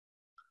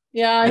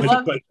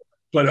 Yeah,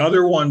 But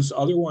other ones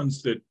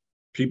that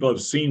people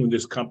have seen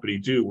this company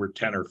do were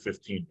 10 or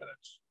 15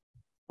 minutes.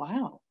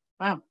 Wow.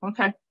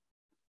 Okay.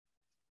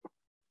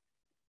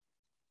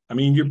 I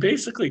mean, you're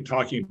basically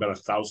talking about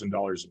 $1,000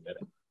 a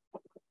minute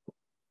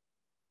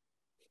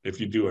if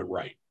you do it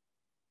right.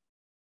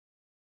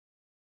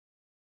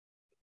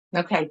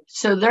 Okay.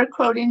 So they're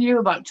quoting you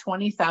about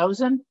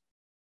 20,000.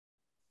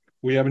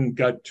 We haven't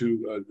got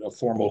to a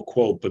formal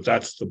quote, but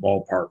that's the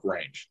ballpark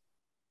range.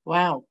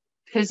 Wow.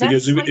 Because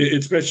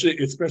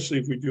especially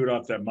if we do it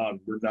off that mountain,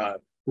 we're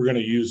going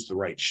to use the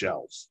right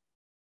shells.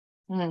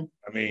 I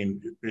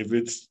mean, if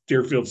it's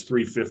Deerfield's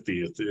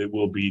 350th, it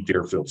will be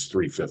Deerfield's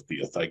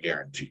 350th, I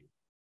guarantee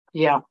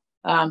you. Yeah.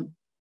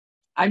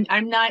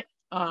 I'm not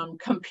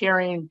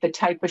comparing the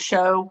type of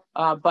show,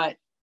 but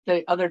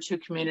the other two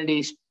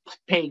communities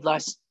paid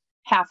less,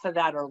 half of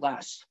that or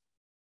less.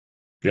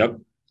 Yep.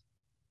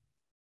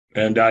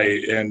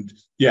 And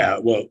yeah,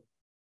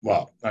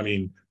 well, I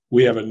mean,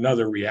 we have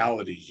another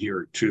reality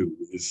here too.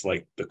 It's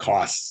like the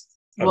costs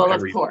of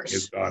everything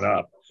has gone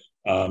up,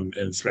 and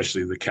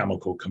especially the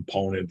chemical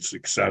components,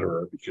 et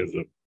cetera, because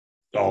of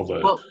all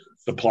the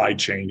supply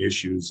chain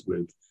issues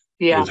with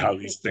how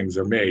these things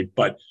are made.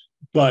 But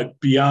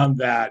beyond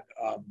that,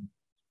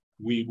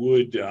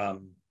 we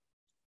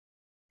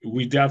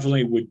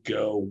definitely would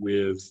go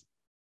with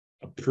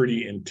a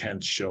pretty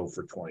intense show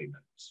for 20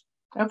 minutes.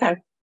 Okay.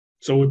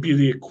 So it would be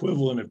the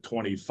equivalent of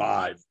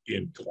 25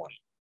 in 20.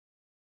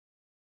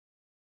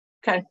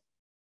 Okay.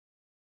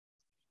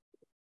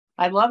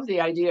 I love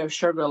the idea of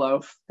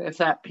Sugarloaf. If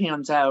that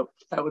pans out,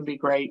 that would be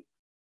great.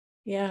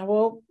 Yeah,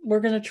 well, we're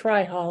going to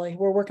try, Holly.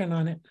 We're working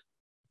on it.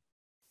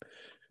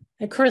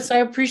 And Chris, I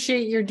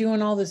appreciate you're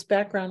doing all this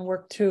background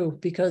work too,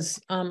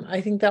 because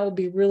I think that will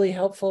be really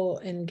helpful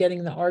in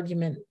getting the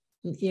argument,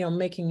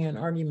 making an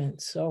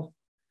argument. So,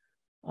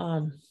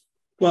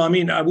 well, I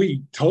mean,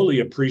 we totally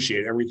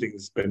appreciate everything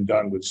that's been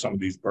done with some of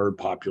these bird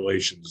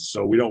populations.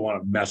 So we don't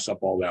want to mess up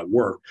all that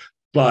work.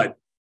 But,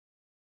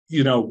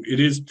 it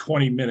is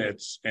 20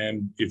 minutes.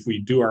 And if we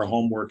do our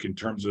homework in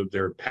terms of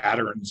their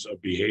patterns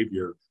of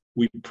behavior,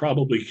 we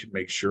probably can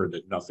make sure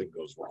that nothing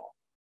goes wrong.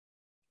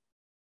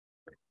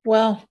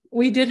 Well,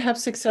 we did have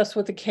success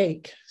with the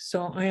cake.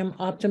 So I am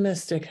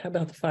optimistic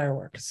about the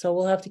fireworks. So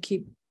we'll have to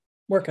keep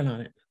working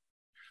on it.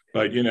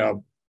 But,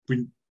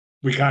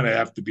 we kind of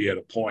have to be at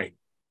a point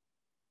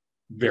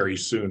very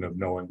soon of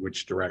knowing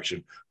which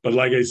direction. But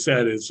like I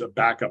said, it's a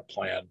backup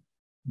plan.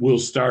 We'll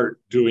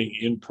start doing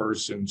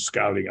in-person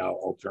scouting out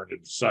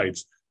alternative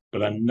sites,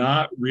 but I'm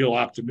not real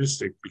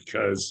optimistic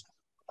because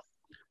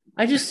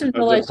I just didn't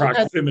realize the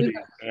proximity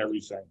and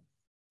everything.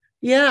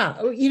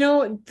 Yeah,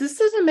 this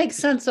doesn't make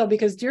sense though,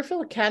 because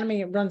Deerfield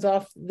Academy runs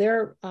off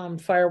their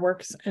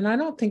fireworks, and I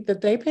don't think that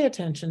they pay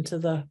attention to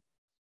the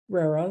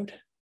railroad.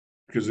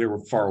 Because they were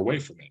far away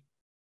from it.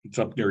 It's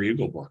up near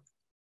Eaglebrook.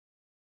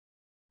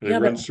 It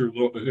runs through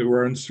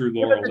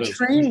Laurel Hills.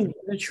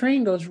 The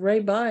train goes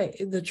right by.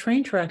 The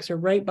train tracks are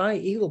right by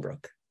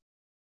Eaglebrook.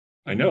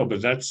 I know,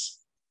 but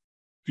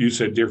you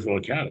said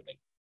Deerfield Academy.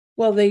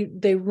 Well, they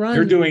run.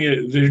 They're doing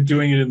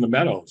it in the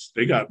meadows.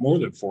 They got more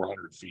than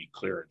 400 feet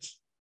clearance.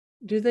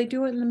 Do they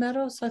do it in the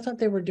meadows? I thought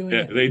they were doing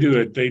it. Yeah, they do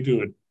it. They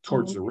do it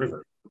towards the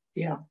river.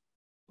 Yeah.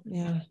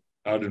 Yeah.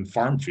 Out in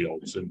farm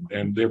fields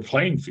and they're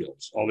playing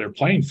fields. All their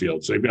playing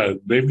fields.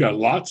 They've got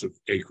lots of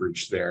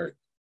acreage there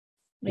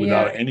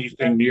without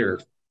anything near.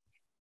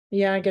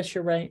 Yeah, I guess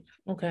you're right.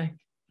 Okay.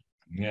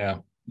 Yeah,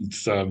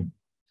 it's a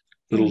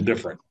little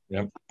different.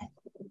 Yep.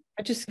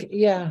 I just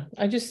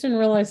didn't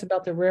realize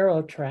about the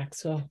railroad track.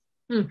 So,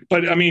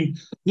 but I mean,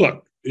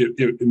 look,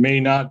 it may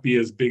not be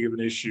as big of an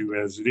issue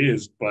as it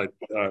is, but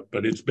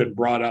it's been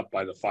brought up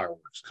by the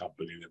fireworks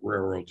company that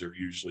railroads are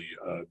usually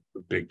a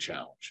big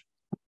challenge.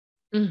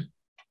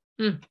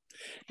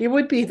 It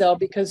would be though,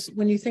 because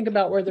when you think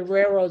about where the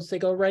railroads, they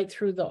go right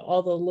through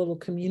all the little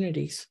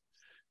communities,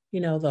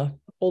 the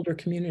older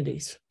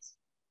communities.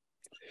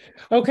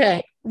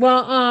 Okay.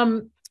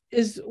 Well,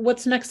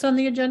 what's next on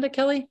the agenda,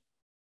 Kelly?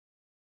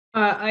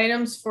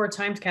 Items for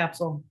time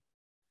capsule.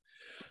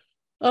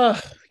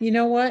 Oh, you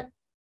know what?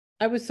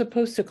 I was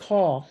supposed to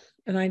call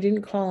and I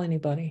didn't call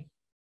anybody.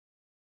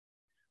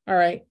 All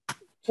right.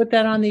 Put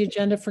that on the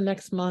agenda for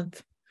next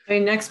month. I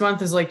mean, next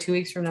month is like 2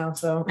 weeks from now,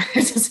 so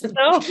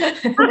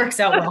it works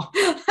out well.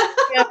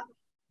 Yeah.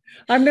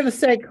 I'm going to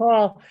say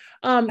call.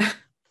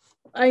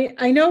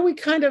 I know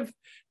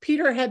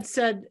Peter had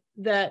said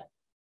that,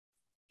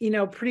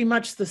 pretty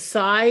much the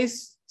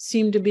size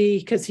seemed to be,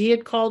 because he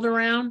had called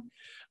around,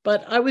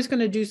 but I was going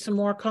to do some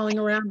more calling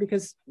around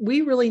because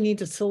we really need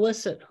to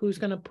solicit who's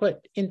going to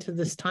put into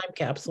this time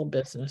capsule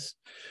business.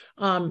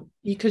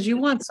 Because you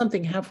want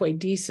something halfway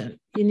decent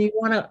and you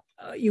want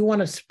you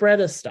want to spread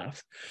a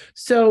stuff.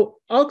 So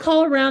I'll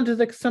call around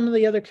to some of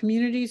the other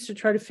communities to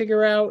try to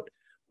figure out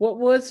what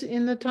was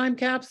in the time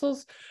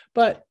capsules.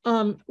 But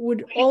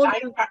would all of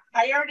you...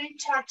 I already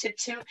talked to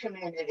 2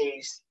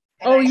 communities.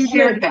 Oh, you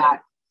shared did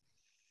that.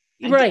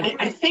 right?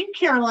 I think,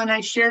 Carolyn,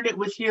 I shared it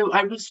with you.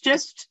 I was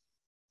just,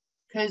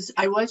 because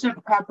I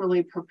wasn't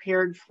properly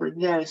prepared for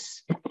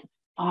this.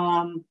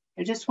 I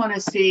just want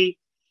to see.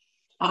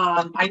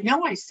 I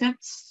know I sent.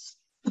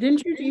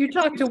 Didn't you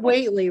talk to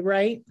Whately,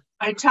 right?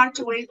 I talked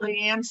to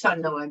Whately and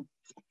Sunderland.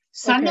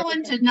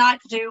 Sunderland did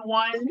not do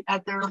one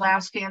at their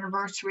last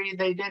anniversary.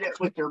 They did it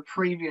with their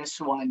previous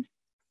one.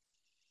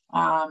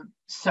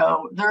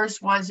 So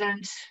theirs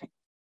wasn't.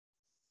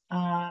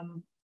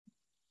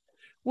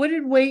 What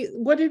did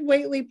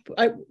Whately?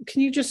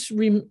 Can you just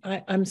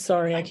I'm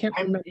sorry, I can't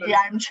remember.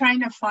 Yeah, I'm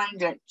trying to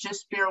find it.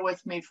 Just bear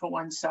with me for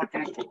 1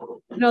 second.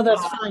 No,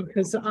 that's fine,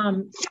 because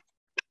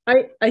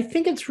I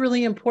think it's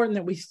really important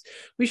that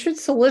we should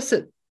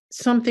solicit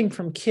something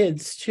from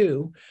kids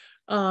too,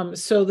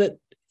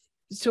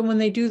 so when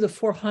they do the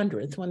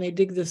 400th, when they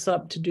dig this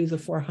up to do the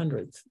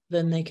 400th,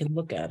 then they can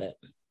look at it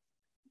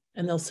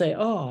and they'll say,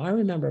 oh, I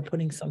remember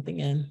putting something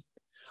in.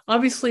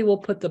 Obviously, we'll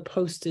put the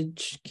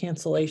postage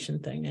cancellation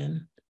thing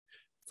in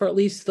for at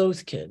least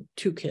those 2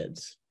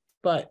 kids,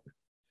 but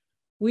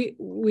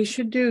we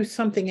should do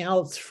something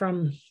else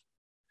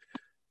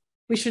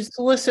we should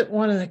solicit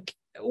one of the,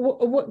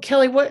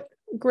 Kelly, what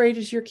grade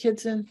is your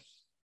kids in?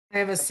 I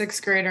have a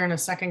 6th grader and a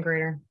 2nd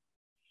grader.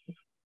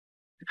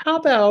 How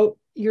about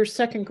your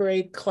 2nd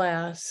grade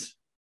class?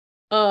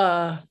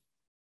 Do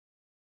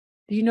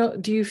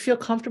you feel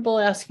comfortable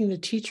asking the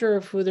teacher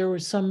if there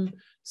was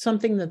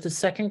something that the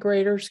 2nd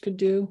graders could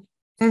do?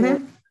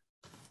 Mm-hmm.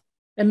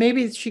 And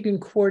maybe she can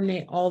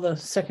coordinate all the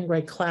 2nd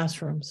grade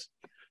classrooms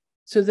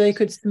so they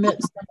could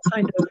submit some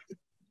kind of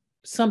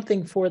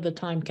something for the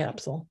time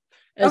capsule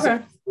as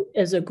a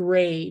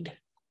grade.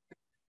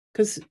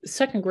 Because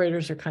 2nd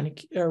graders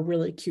are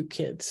really cute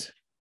kids,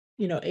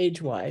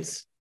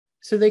 age-wise.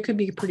 So they could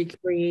be pretty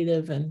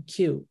creative and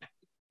cute.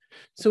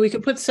 So we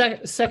could put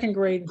 2nd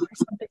grade,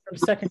 something from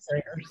 2nd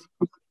graders.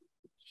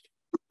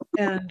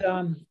 And,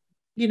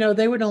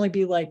 they would only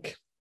be like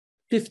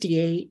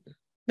 58.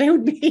 They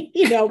would be,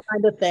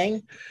 kind of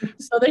thing.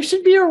 So they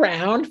should be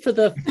around for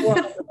the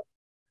 400.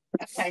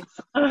 Okay,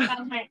 I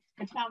found my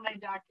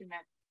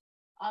document.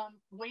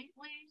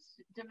 Whately's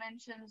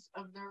dimensions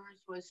of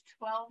theirs was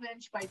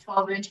 12-inch by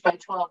 12-inch by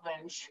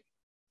 12-inch,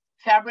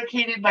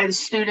 fabricated by the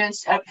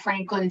students at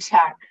Franklin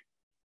Tech.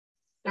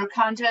 Their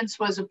contents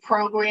was a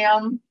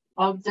program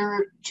of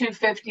their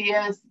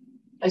 250th,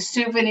 a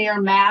souvenir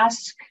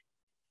mask,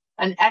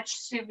 an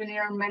etched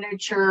souvenir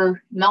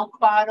miniature milk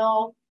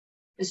bottle,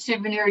 a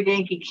souvenir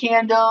Yankee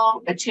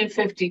candle, a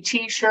 250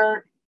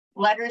 t-shirt,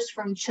 letters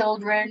from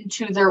children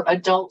to their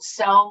adult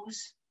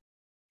selves,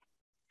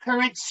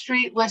 current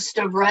street list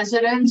of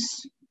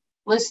residents,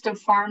 list of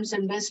farms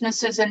and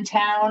businesses in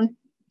town,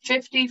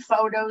 50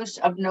 photos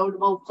of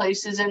notable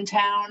places in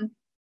town,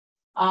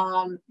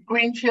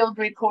 Greenfield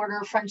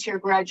Recorder Frontier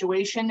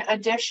Graduation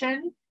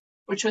Edition,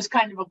 which was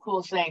kind of a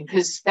cool thing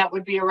because that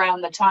would be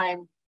around the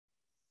time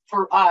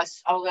for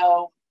us,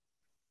 although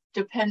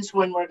depends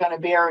when we're going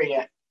to bury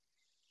it.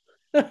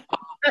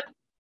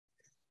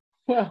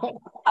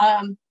 Well,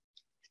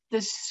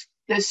 the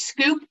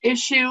scoop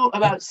issue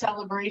about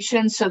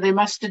celebrations, so they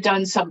must have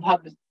done some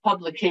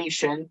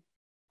publication.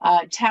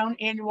 Town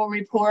annual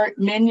report,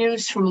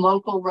 menus from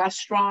local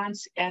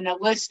restaurants, and a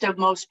list of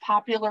most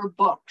popular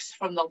books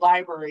from the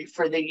library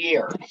for the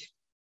year.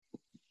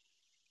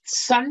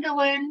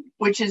 Sunderland,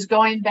 which is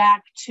going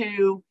back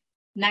to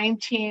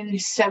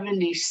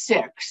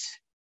 1976,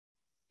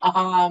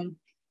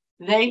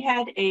 they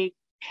had a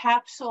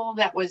capsule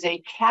that was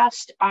a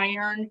cast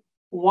iron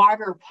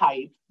water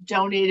pipe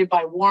donated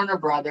by Warner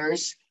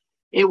Brothers.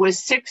 It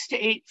was 6 to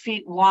 8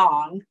 feet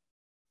long,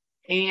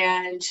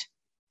 and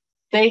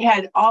they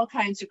had all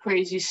kinds of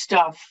crazy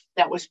stuff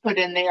that was put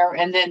in there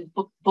and then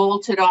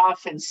bolted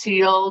off and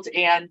sealed.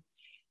 And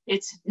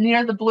it's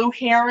near the Blue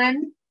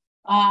Heron.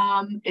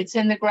 It's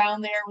in the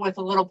ground there with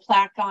a little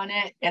plaque on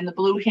it. And the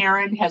Blue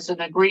Heron has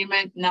an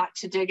agreement not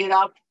to dig it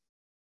up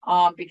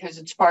because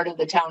it's part of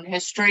the town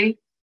history.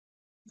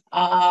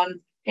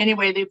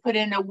 Anyway, they put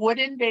in a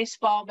wooden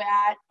baseball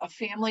bat, a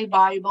family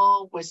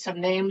Bible with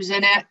some names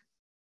in it,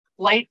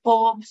 light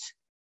bulbs,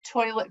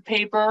 toilet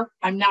paper.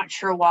 I'm not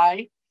sure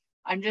why.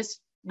 I'm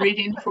just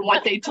reading from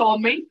what they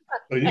told me.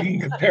 Well, you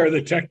can compare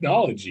the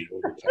technology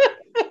over time.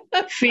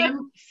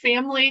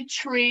 Family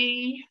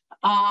tree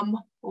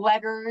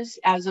letters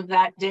as of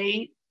that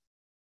date.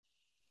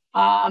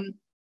 The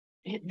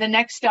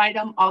next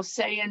item I'll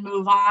say and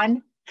move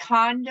on.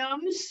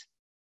 Condoms,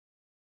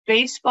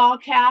 baseball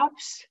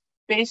caps,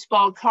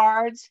 baseball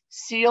cards,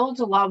 sealed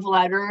love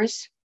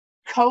letters,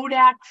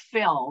 Kodak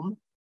film,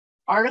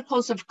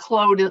 articles of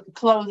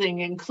clothing,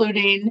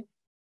 including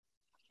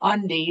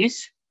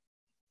undies,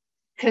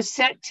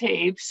 cassette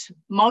tapes,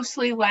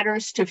 mostly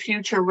letters to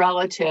future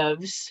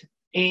relatives,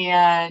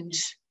 and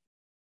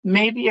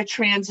maybe a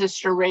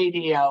transistor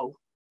radio.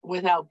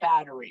 without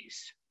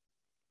batteries.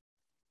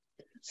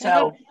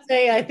 So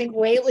I think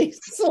Whately's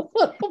a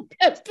little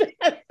bit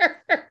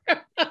better.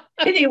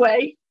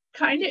 Anyway,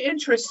 kind of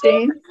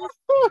interesting.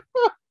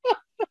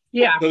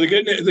 Yeah. So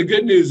the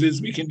good news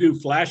is we can do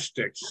flash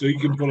sticks, so you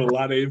can put a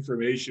lot of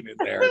information in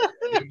there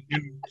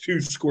in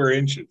 2 square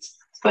inches.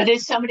 But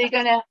is somebody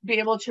going to be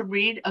able to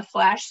read a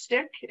flash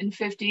stick in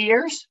 50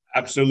 years?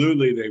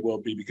 Absolutely, they will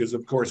be, because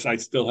of course I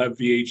still have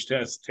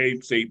VHS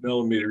tapes,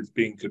 8mm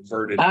being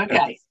converted.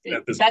 Okay,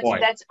 at this that's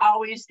point. That's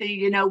always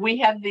the we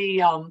have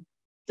the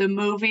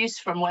movies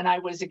from when I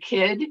was a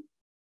kid,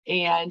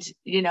 and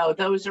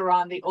those are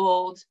on the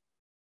old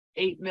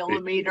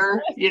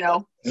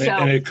 8mm.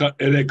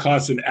 And it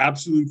costs an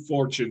absolute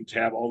fortune to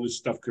have all this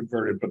stuff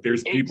converted, but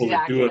there's people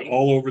that do it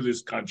all over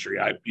this country.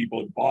 I have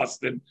people in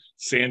Boston,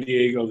 San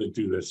Diego that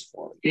do this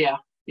for me.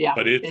 Yeah.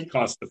 But it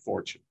costs a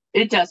fortune.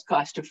 It does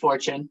cost a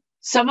fortune.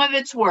 Some of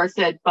it's worth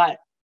it, but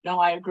no,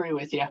 I agree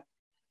with you.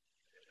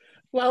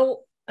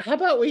 Well, how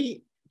about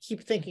we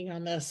keep thinking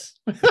on this?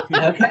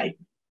 Okay.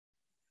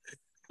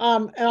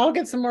 And I'll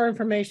get some more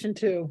information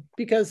too,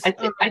 because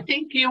I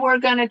think you were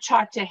going to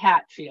talk to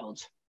Hatfield.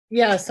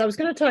 Yes, I was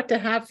going to talk to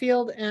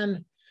Hatfield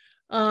and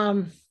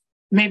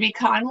maybe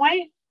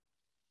Conway.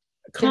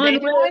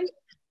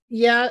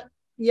 Yeah,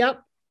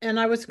 yep. And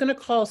I was going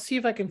to see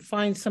if I can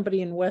find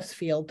somebody in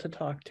Westfield to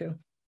talk to.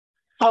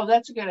 Oh,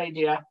 that's a good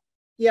idea.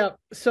 Yep.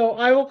 So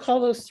I will call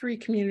those 3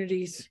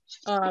 communities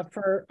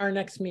for our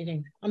next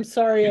meeting. I'm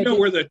sorry. You know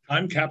where the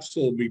time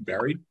capsule will be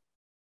buried?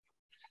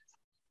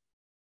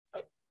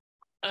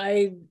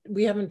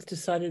 We haven't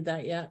decided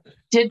that yet.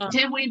 Did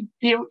we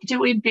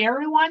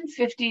bury one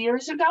 50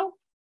 years ago?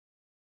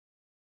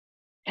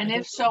 And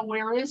if so,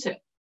 where is it?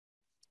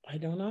 I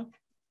don't know.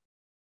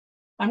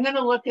 I'm going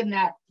to look in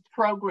that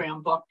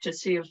program book to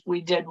see if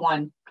we did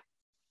one.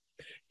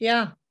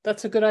 Yeah,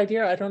 that's a good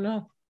idea. I don't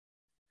know.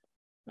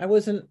 I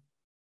wasn't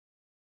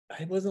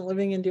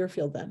living in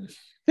Deerfield then.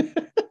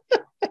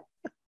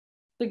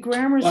 The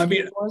grammar school I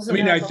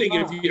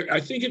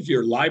think if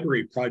your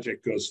library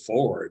project goes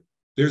forward,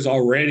 there's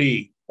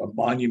already a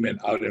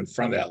monument out in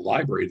front of that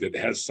library that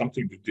has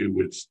something to do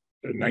with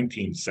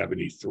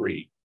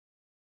 1973.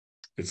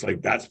 It's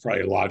like, that's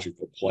probably a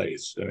logical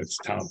place, and it's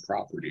town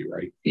property,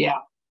 right? Yeah.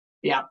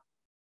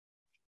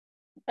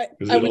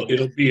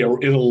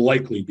 It'll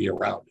likely be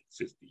around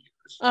in 50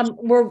 years.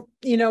 We're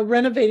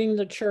renovating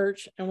the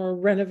church, and we're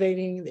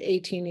renovating the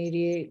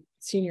 1888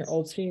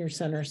 senior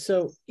center.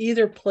 So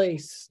either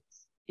place,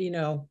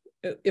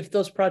 if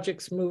those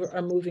projects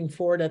are moving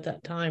forward at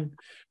that time,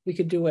 we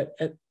could do it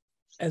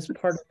as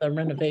part of the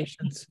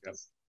renovations. Yep.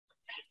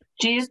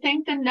 Do you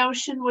think the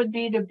notion would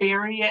be to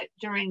bury it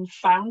during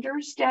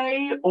Founders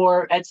Day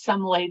or at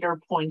some later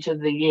point of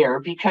the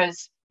year?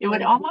 Because it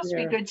would almost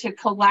be good to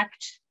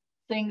collect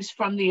things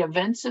from the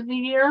events of the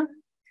year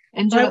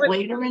and do it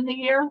later in the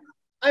year.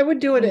 I would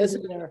do it as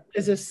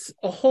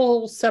a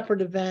whole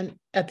separate event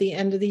at the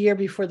end of the year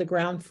before the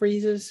ground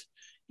freezes.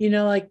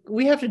 Like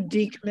we have to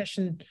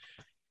decommission.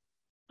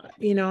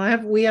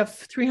 We have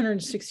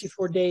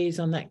 364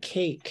 days on that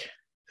cake.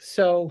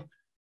 So,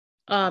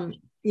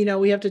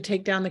 we have to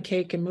take down the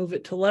cake and move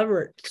it to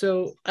Leverett.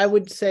 So I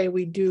would say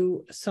we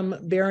do some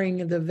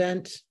burying of the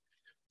event,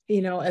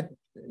 at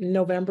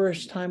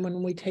November-ish time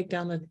when we take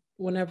down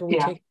whenever we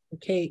take the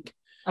cake.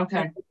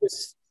 Okay.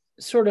 It's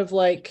sort of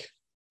like,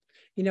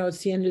 it's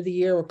the end of the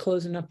year, we're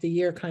closing up the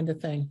year kind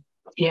of thing.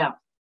 Yeah.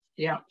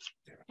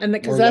 And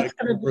because that's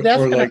going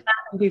to happen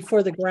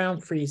before the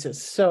ground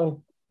freezes.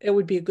 So it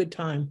would be a good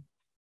time.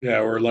 Yeah,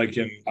 or like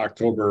in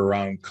October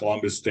around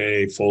Columbus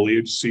Day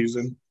foliage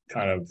season,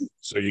 kind of,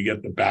 so you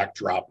get the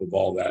backdrop of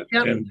all that.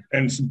 Yep.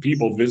 And some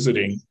people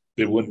visiting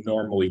that wouldn't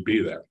normally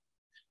be there.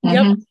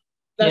 Yep.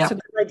 That's a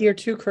good idea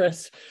too,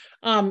 Chris.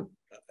 I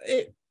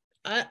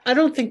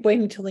don't think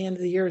waiting until the end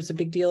of the year is a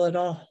big deal at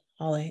all,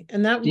 Holly.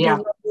 And that would be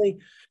lovely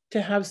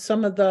to have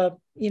some of the,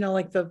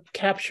 like the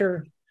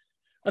capture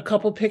a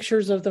couple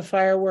pictures of the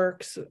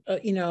fireworks,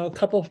 a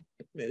couple,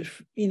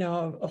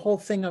 a whole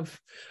thing of,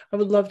 I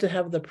would love to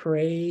have the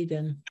parade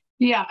and.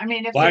 Yeah, I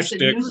mean, if flash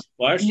sticks.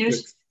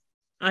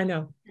 I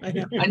know.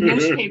 A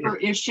newspaper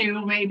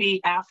issue maybe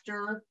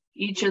after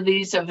each of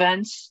these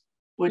events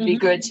would be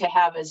good to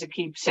have as a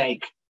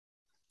keepsake.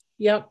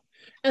 Yep.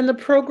 And the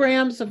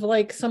programs of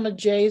like some of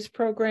Jay's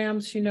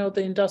programs, the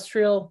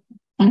industrial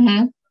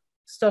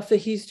stuff that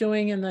he's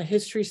doing and the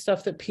history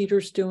stuff that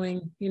Peter's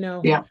doing,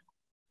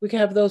 we can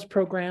have those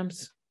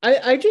programs.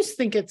 I just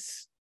think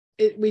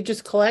we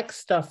just collect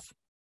stuff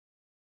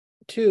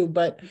too,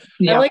 but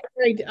I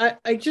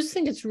just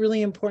think it's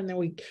really important that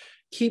we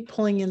keep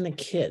pulling in the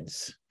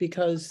kids,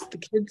 because the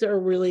kids are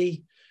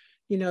really,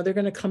 they're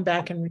going to come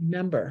back and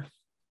remember.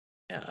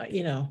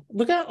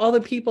 Look at all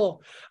the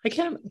people. I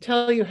can't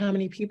tell you how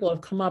many people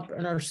have come up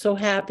and are so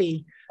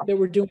happy that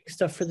we're doing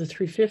stuff for the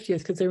 350th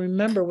because they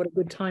remember what a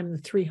good time the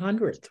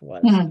 300th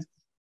was.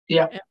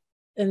 Yeah.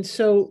 And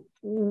so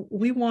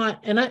we want,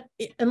 and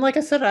like I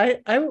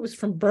said, I was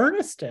from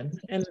Berniston,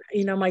 and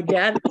my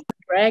dad was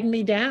from dragged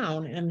me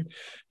down. And,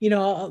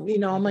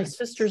 all my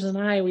sisters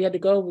and we had to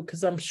go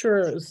because I'm sure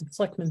it was a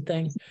selectman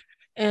thing.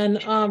 And,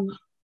 I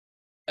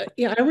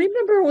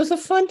remember it was a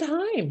fun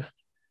time.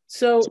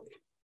 So,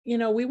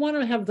 we want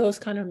to have those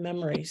kind of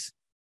memories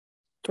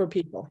for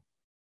people.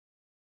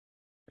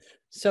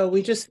 So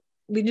we just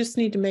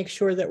need to make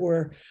sure that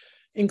we're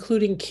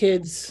including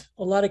kids,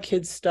 a lot of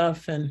kids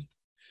stuff, and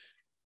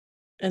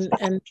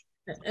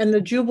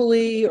the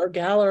Jubilee or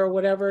Gala or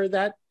whatever,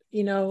 that, a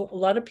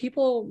lot of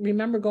people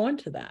remember going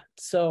to that.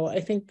 So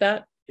I think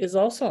that is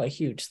also a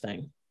huge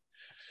thing.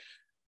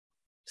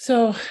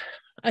 So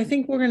I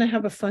think we're going to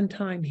have a fun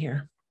time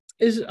here.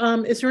 Is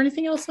there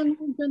anything else on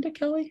the agenda,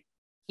 Kelly?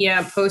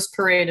 Yeah,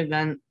 post-parade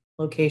event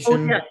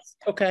location. Oh, yes.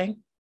 Okay.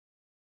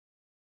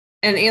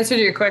 And answer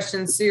to your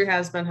question, Sue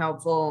has been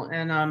helpful,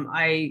 and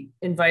I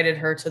invited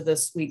her to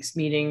this week's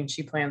meeting.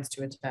 She plans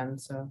to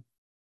attend. So,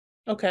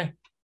 okay,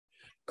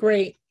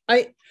 great.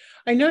 I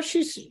know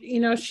she's,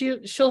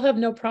 she'll have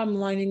no problem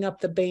lining up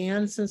the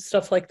bands and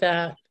stuff like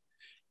that.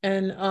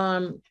 And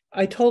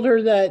I told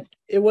her that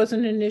it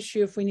wasn't an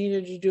issue if we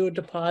needed to do a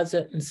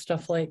deposit and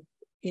stuff like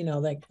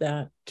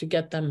that to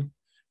get them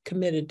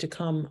committed to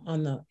come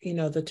on the,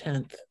 the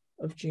 10th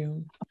of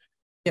June.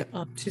 Yeah,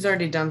 she's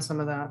already done some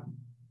of that.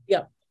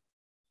 Yep.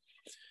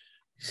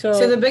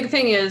 So the big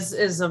thing is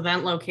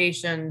event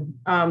location.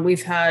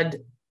 We've had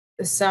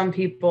some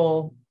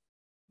people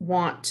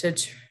want to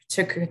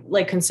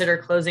like consider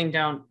closing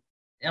down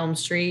Elm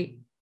Street.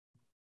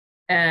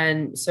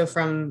 And so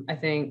from, I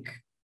think,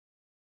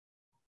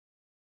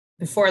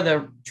 before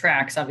the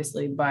tracks,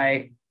 obviously,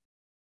 by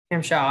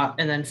Hampshaw,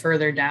 and then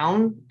further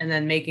down, and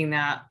then making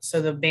that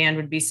so the band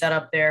would be set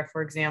up there,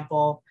 for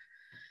example.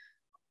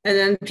 And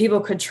then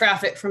people could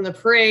traffic from the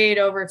parade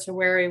over to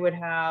where we would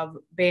have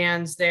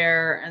bands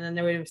there. And then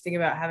they would think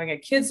about having a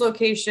kids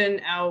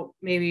location out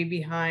maybe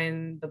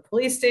behind the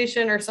police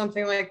station or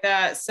something like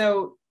that.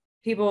 So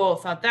people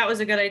thought that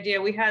was a good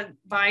idea. We had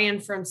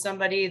buy-in from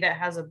somebody that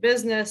has a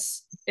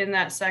business in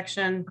that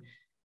section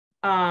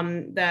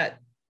that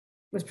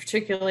was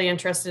particularly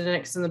interested in it,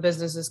 because then the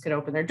businesses could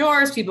open their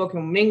doors, people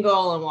can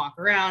mingle and walk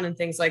around and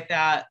things like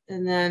that.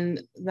 And then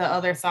the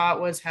other thought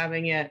was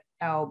having it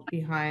out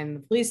behind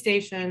the police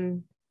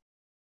station.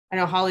 I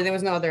know, Holly, there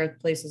was no other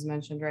places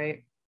mentioned,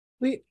 right?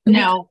 We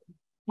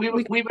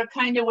were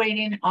kind of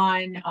waiting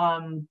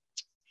on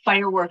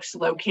fireworks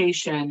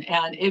location,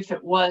 and if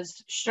it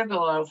was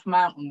Sugarloaf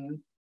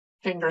Mountain,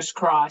 fingers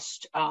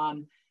crossed,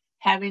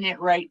 having it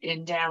right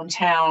in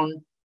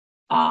downtown,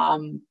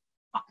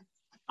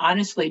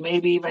 honestly,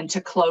 maybe even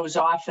to close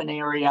off an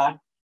area.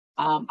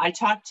 I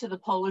talked to the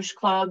Polish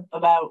Club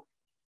about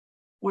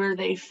where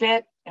they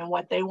fit and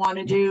what they want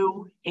to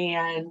do.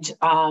 And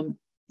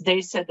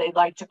they said they'd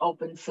like to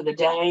open for the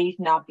day,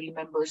 not be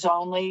members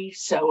only.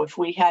 So if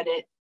we had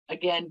it,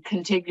 again,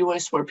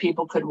 contiguous where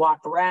people could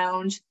walk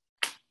around,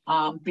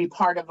 be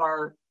part of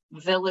our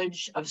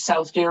village of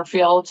South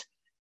Deerfield,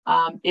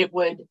 it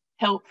would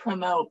help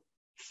promote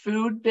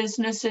food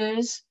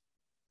businesses,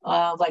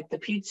 like the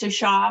pizza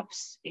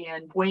shops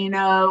and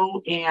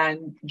Bueno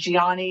and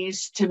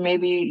Gianni's, to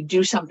maybe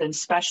do something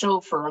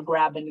special for a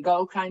grab and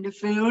go kind of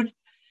food,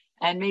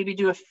 and maybe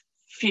do a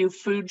few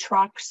food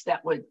trucks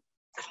that would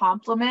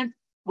complement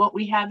what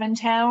we have in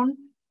town,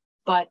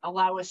 but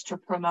allow us to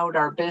promote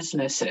our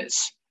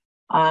businesses.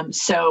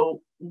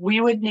 So we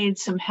would need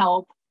some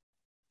help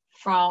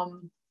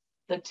from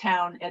the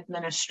town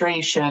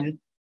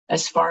administration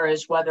as far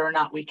as whether or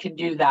not we can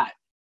do that.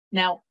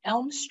 Now,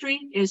 Elm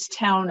Street is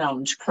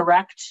town-owned,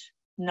 correct?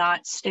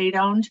 Not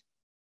state-owned?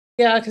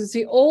 Yeah, because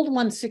the old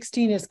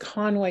 116 is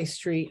Conway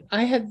Street.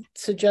 I had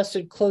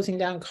suggested closing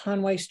down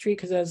Conway Street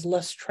because it has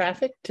less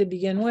traffic to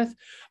begin with.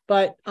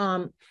 But,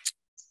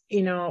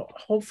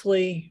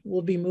 hopefully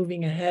we'll be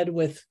moving ahead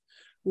with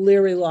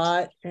Leary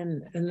Lot,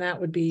 and that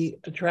would be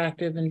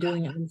attractive, and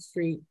doing Elm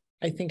Street,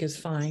 I think, is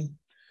fine.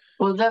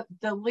 Well,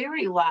 the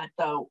Leary Lot,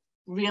 though,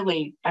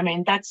 really, I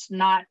mean, that's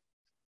not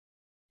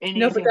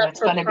anything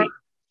that's going to be...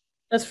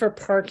 That's for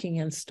parking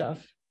and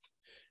stuff.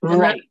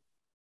 Right.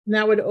 And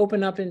that would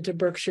open up into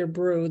Berkshire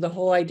Brew. The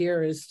whole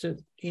idea is to,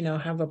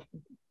 have a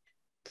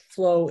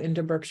flow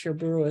into Berkshire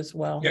Brew as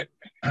well. Yeah,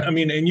 I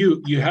mean, and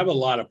you have a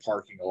lot of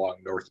parking along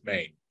North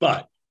Main,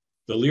 but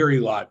the Leary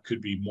Lot could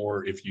be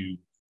more, if you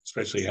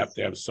especially have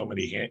to have so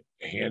many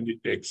hand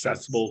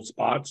accessible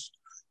spots,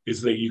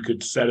 is that you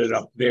could set it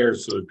up there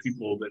so that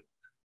people that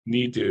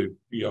need to,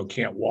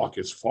 can't walk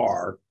as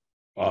far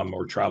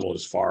or travel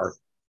as far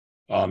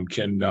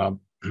can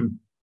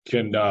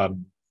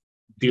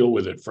deal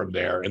with it from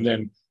there. And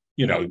then,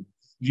 you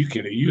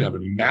have a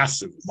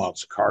massive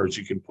amounts of cars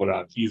you can put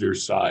on either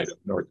side of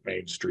North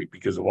Main Street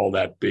because of all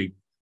that big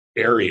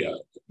area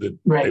that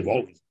they've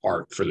always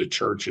parked for the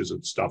churches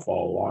and stuff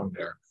all along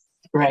there.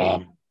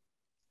 Right.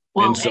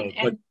 Well,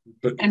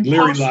 but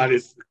Leary Lot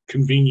is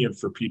convenient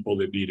for people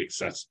that need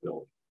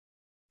accessibility.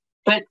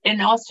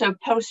 And also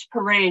post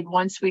parade,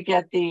 once we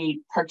get the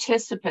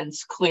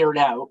participants cleared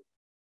out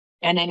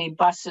and any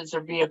buses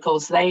or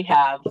vehicles they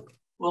have,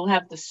 we'll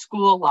have the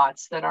school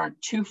lots that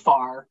aren't too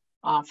far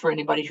for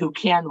anybody who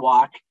can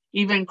walk.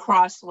 Even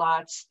cross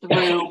lots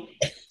through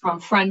from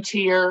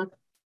Frontier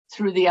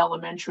through the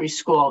elementary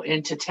school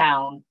into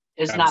town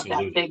is not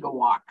that big a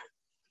walk.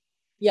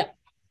 Yeah.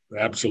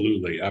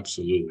 Absolutely.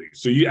 Absolutely.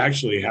 So you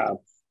actually have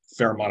a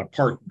fair amount of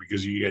parking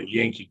because you get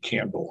Yankee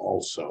Candle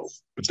also,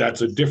 but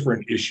that's a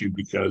different issue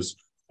because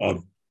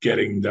of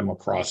getting them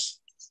across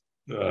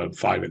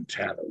 5 and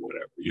 10 or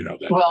whatever, you know.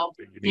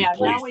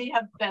 Now we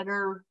have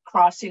better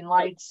crossing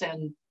lights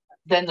than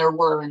there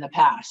were in the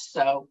past.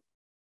 So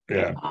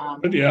yeah,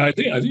 but yeah, I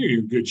think you're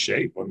in good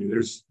shape. I mean,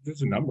 there's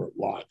a number of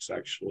lots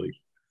actually,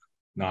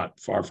 not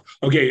far.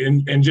 Okay,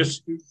 and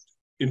just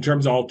in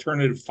terms of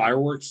alternative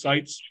fireworks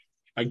sites,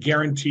 I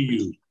guarantee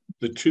you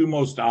the two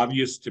most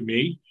obvious to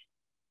me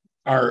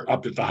are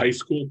up at the high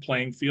school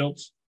playing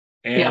fields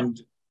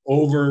and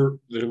over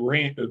the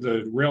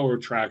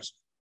railroad tracks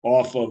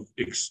off of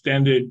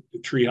extended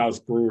Treehouse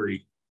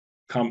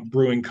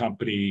Brewing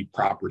Company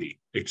property.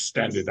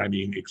 Extended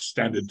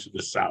to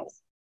the south.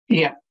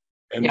 Yeah.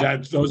 And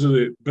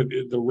but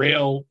the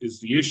rail is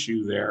the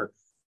issue there,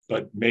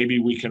 but maybe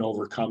we can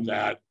overcome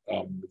that,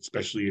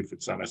 especially if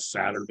it's on a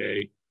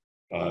Saturday.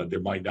 There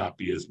might not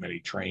be as many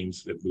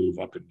trains that move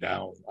up and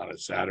down on a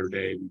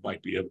Saturday. We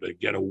might be able to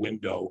get a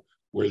window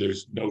where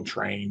there's no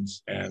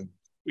trains and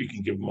we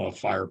can give them a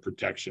fire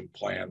protection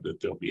plan that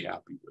they'll be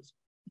happy with.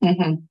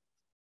 Mm-hmm.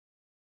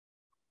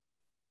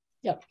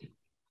 Yep.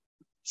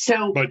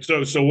 So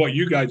what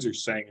you guys are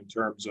saying in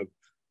terms of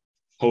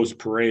post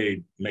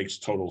parade makes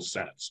total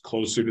sense.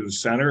 Closer to the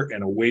center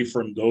and away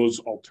from those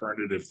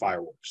alternative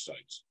fireworks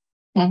sites.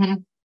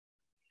 Mm-hmm.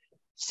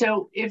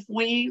 So if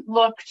we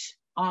looked,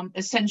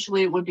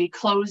 essentially it would be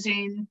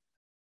closing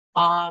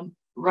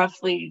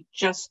roughly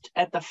just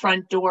at the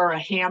front door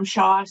of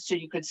Hamshaw, so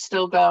you could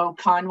still go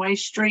Conway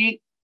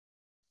Street.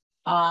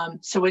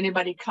 So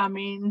anybody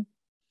coming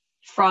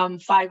from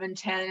 5 and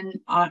 10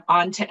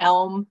 onto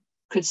Elm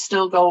could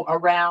still go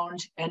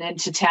around and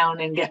into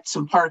town and get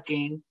some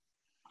parking.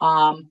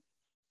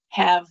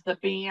 Have the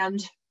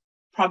band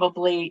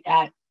probably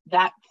at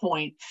that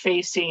point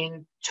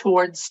facing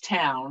towards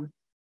town.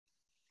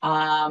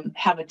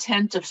 Have a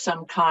tent of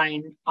some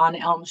kind on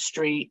Elm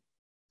Street,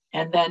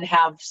 and then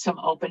have some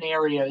open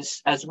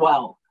areas as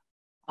well.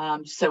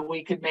 So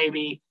we could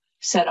maybe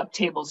set up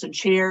tables and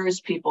chairs.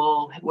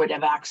 People would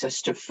have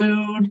access to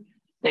food.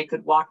 They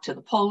could walk to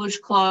the Polish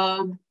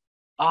Club.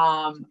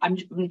 I'm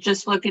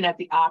just looking at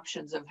the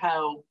options of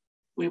how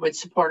we would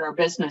support our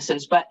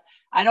businesses, but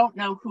I don't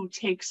know who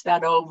takes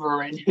that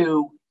over and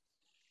who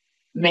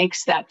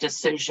makes that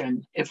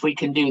decision if we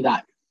can do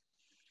that.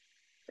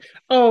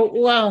 Oh,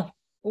 well,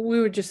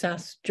 we would just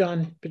ask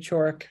John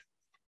Pachoric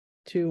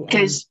to.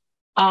 Because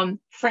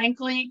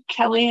frankly,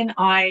 Kelly and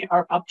I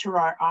are up to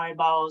our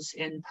eyeballs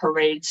in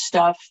parade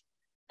stuff,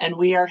 and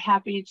we are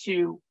happy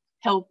to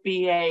help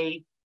be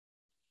a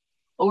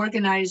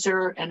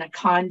organizer and a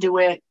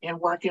conduit and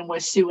working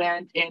with Sue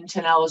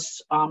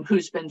Antonellis,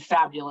 who's been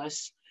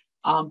fabulous.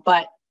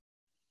 But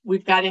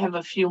we've got to have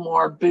a few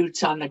more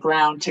boots on the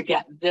ground to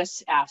get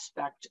this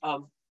aspect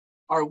of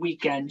our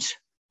weekend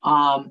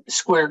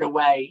squared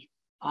away.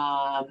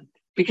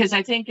 Because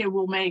I think it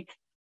will make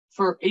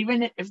for,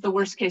 even if the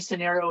worst case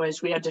scenario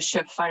is we had to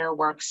shift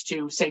fireworks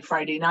to say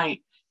Friday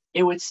night,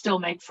 it would still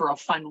make for a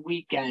fun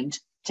weekend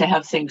to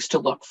have things to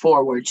look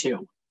forward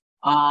to.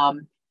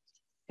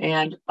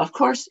 And of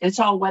course it's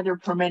all weather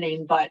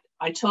permitting, but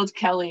I told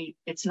Kelly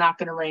it's not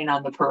going to rain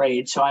on the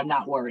parade, so I'm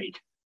not worried.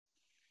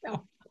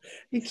 No,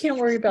 you can't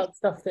worry about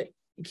stuff that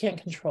you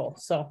can't control.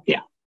 So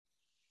yeah.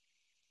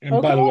 And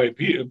okay.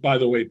 by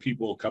the way,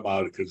 people will come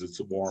out because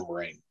it's a warm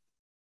rain.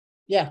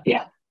 Yeah,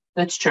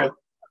 that's true.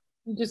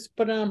 You just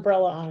put an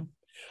umbrella on.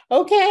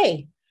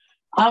 Okay.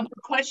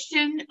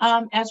 Question,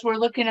 as we're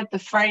looking at the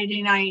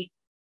Friday night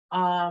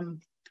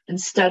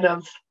instead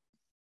of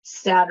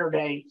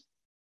Saturday,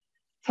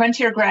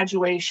 Frontier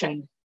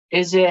graduation,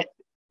 is it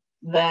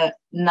the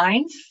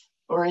 9th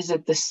or is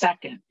it the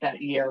 2nd that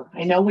year?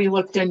 I know we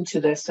looked into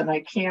this and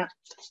I can't.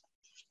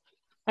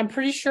 I'm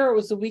pretty sure it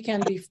was the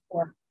weekend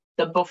before.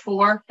 The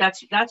before?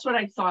 That's what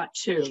I thought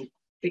too,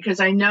 because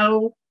I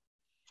know.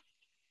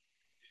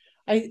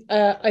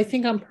 I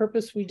think on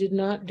purpose we did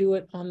not do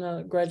it on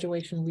the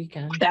graduation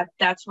weekend.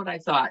 That's what I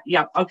thought.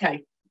 Yeah.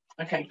 Okay,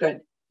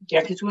 good.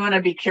 Yeah, because we want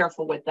to be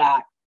careful with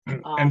that.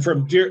 And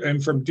from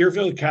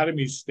Deerfield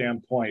Academy's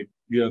standpoint,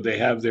 they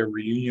have their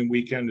reunion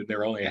weekend and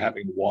they're only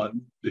having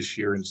one this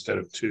year instead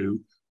of 2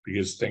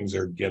 because things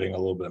are getting a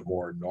little bit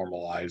more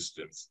normalized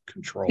and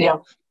controlled. Yeah.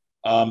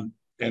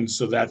 And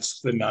so that's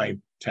the 9th,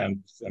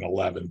 10th, and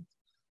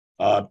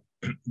 11th.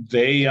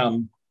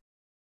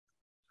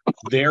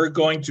 They're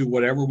going to,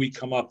 whatever we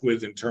come up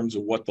with in terms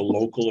of what the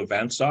local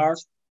events are,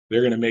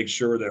 they're going to make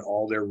sure that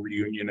all their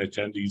reunion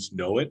attendees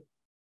know it.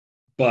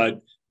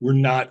 But we're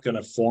not going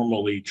to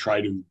formally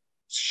try to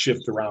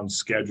shift around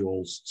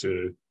schedules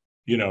to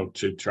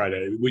try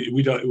to,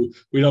 we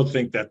don't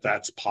think that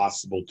that's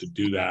possible to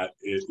do that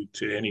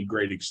to any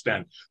great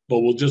extent, but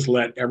we'll just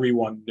let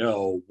everyone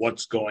know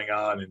what's going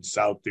on in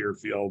South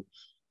Deerfield,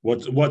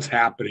 what's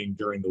happening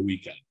during the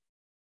weekend.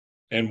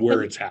 and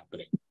where it's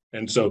happening.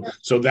 And so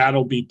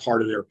that'll be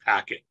part of their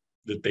packet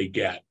that they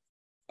get,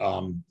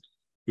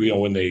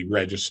 when they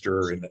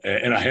register, and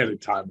ahead of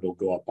time, it'll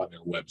go up on their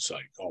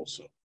website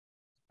also,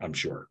 I'm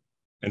sure.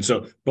 And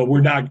so, but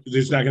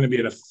there's not going to be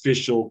an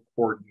official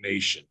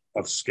coordination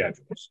of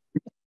schedules.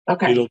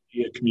 Okay. It'll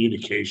be a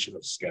communication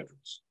of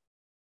schedules.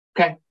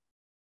 Okay.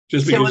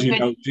 Just because,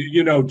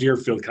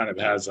 Deerfield kind of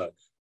has a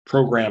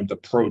programmed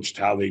approach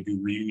to how they do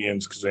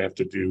reunions, because they have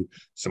to do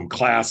some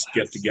class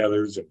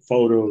get-togethers and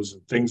photos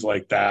and things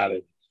like that,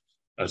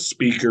 and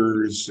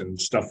speakers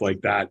and stuff like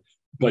that.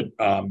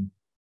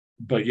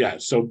 But yeah,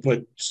 so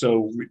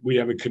we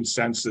have a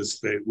consensus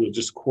that we'll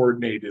just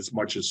coordinate as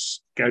much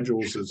as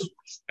schedules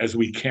as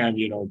we can,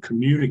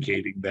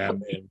 communicating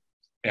them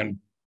and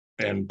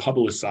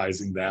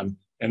publicizing them,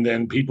 and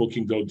then people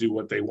can go do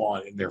what they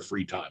want in their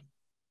free time.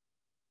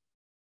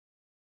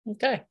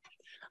 Okay,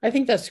 I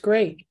think that's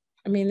great.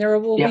 I mean, there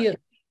will be a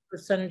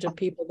percentage of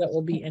people that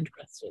will be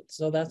interested,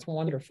 so that's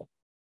wonderful.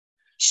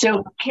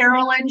 So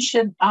Carolyn,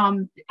 should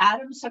Adam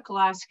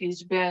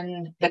Sokolowski's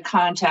been the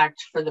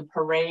contact for the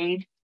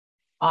parade.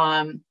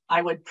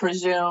 I would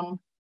presume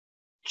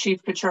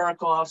Chief Pachuric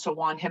will also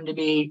want him to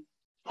be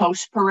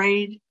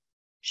post-parade.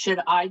 Should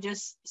I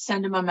just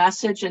send him a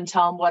message and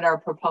tell him what our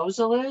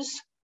proposal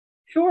is?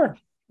 Sure.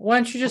 Why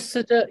don't you just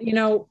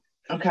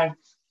Okay.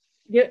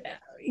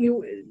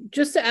 You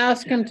just to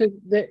ask him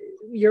that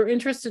you're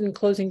interested in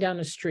closing down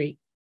a street,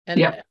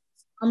 and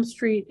Elm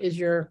Street is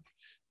your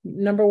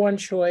number one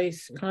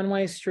choice.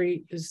 Conway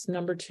Street is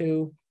number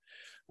two.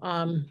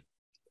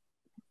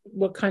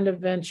 What kind of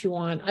event you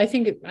want? I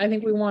think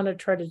we want to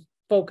try to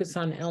focus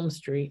on Elm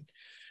Street.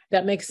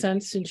 That makes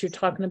sense, since you're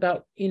talking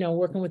about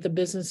working with the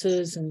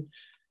businesses, and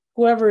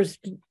whoever's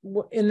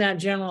in that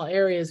general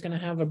area is going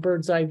to have a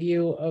bird's eye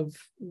view of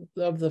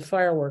the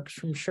fireworks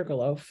from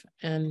Sugarloaf,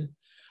 and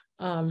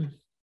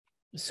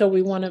so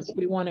we want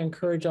to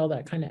encourage all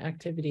that kind of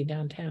activity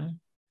downtown.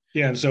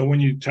 Yeah, and so when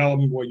you tell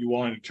them what you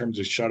want in terms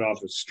of shut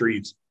off of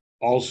streets,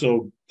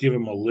 also give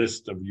them a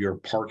list of your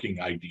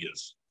parking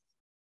ideas.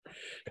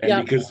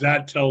 And because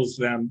that tells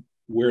them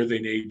where they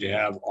need to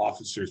have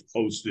officers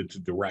posted to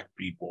direct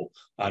people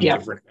on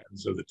different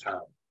ends of the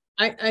town.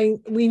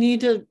 We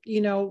need to,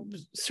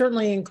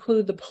 certainly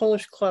include the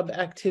Polish Club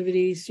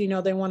activities.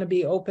 They want to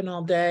be open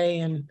all day,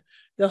 and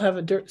they'll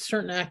have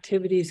certain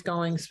activities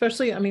going,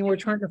 especially, we're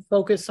trying to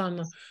focus on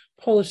the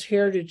Polish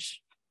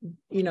heritage,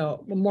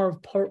 more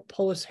of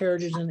Polish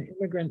heritage and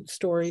immigrant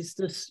stories.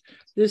 This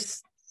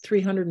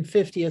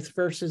 350th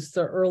versus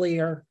the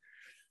earlier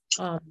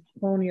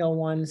colonial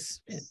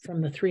ones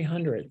from the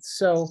 300s.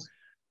 So,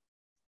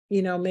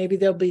 maybe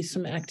there'll be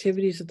some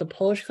activities that the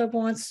Polish Club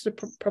wants to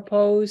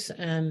propose,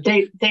 and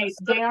they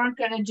aren't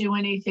going to do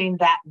anything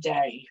that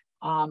day.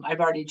 I've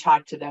already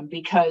talked to them,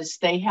 because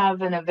they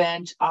have an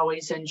event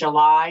always in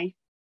July,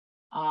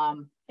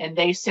 and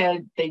they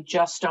said they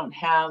just don't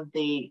have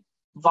the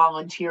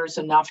volunteers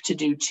enough to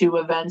do two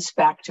events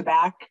back to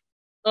back.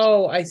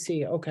 Oh, I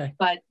see. Okay,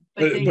 but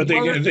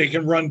they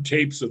can run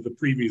tapes of the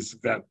previous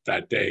event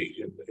that day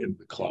in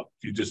the club.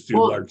 You just do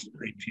large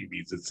screen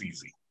TVs. It's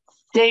easy.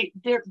 They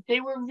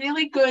were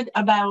really good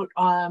about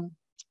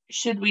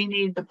should we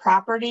need the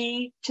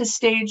property to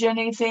stage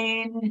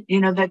anything,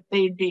 that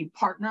they'd be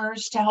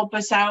partners to help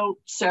us out.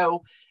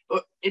 So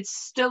it's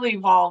still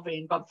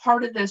evolving, but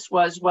part of this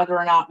was whether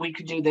or not we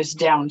could do this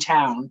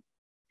downtown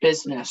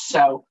business.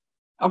 So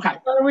okay,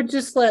 I would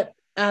just let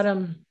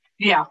Adam.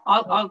 Yeah,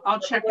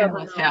 I'll check in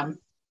with him.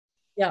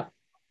 Yeah.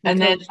 And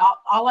then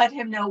I'll let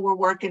him know we're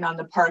working on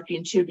the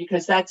parking too,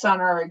 because that's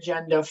on our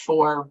agenda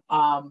for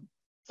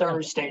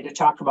Thursday to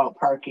talk about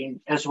parking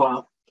as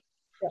well.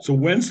 So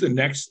when's the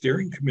next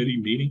steering committee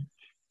meeting?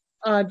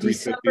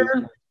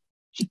 December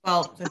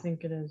 12th, I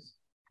think it is.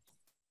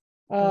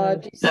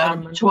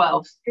 December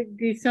 12th.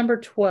 December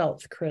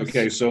 12th, Chris.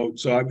 Okay, so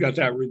I've got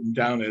that written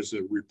down as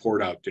a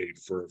report out date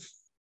for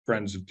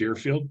Friends of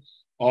Deerfield.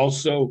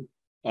 Also,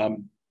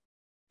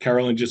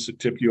 Carolyn, just to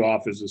tip you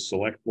off as a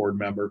select board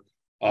member,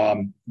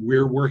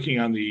 we're working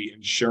on the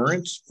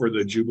insurance for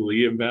the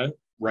Jubilee event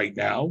right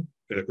now,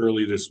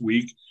 early this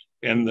week,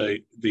 and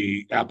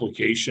the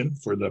application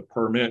for the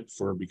permit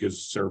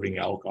because serving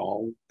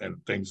alcohol and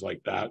things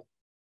like that.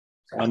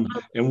 And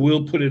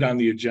we'll put it on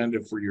the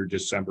agenda for your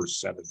December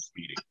 7th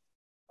meeting.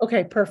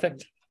 Okay,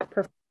 perfect.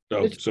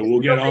 So we'll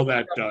get all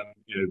that done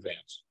in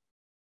advance.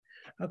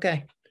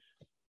 Okay.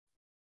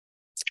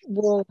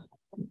 We'll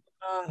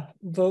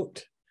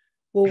vote.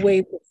 We'll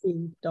waive the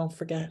fee. Don't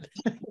forget.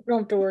 You don't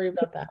have to worry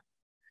about that.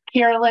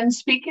 Carolyn,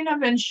 speaking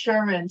of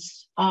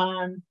insurance,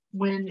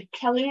 when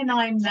Kelly and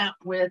I met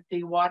with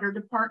the water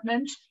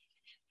department,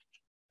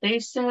 they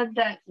said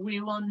that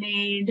we will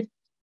need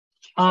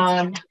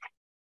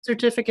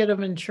certificate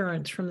of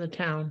insurance from the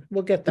town.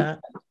 We'll get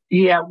that.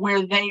 Yeah,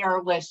 where they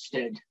are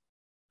listed.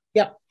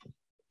 Yep.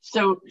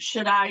 So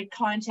should I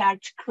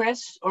contact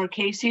Chris or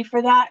Casey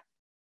for that?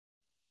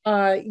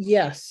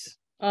 Yes.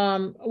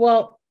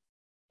 Well,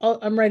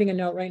 I'm writing a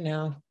note right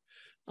now.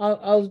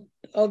 I'll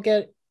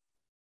get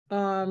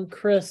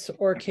Chris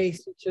or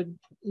Casey to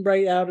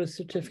write out a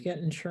certificate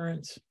of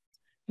insurance,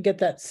 get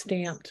that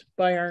stamped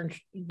by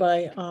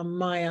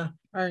Maya,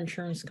 our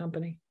insurance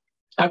company.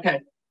 Okay,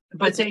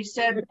 but they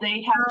said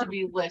they have to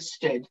be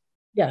listed.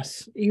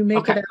 Yes, you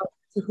make it out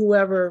to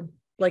whoever,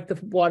 like the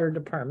water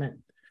department.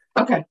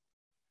 Okay.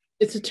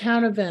 It's a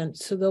town event,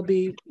 so there'll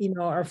be,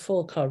 our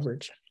full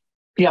coverage.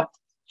 Yep.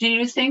 Do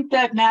you think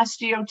that Mass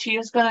DOT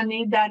is going to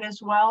need that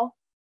as well?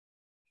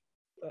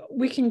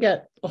 We can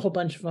get a whole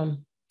bunch of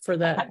them for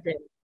that day,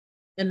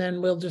 and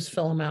then we'll just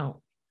fill them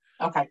out.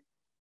 Okay.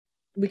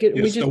 We'll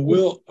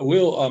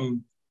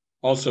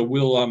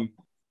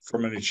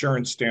from an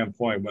insurance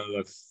standpoint, when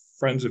the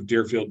Friends of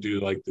Deerfield do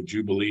like the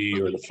Jubilee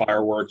or the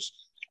fireworks,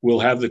 we'll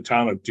have the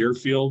town of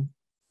Deerfield,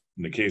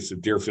 in the case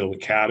of Deerfield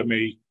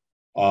Academy,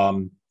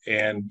 and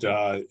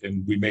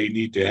we may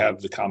need to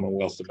have the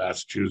Commonwealth of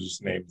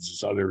Massachusetts named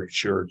as other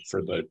insured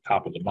for the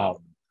top of the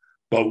mountain.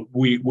 But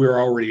we're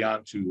already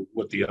on to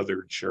what the other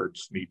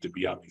insureds need to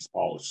be on these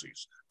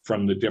policies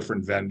from the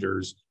different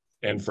vendors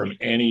and from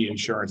any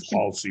insurance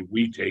policy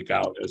we take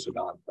out as a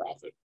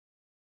nonprofit.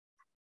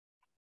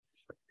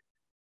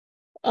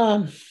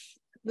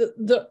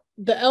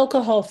 The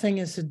alcohol thing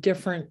is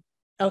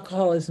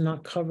alcohol is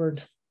not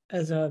covered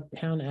as a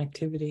town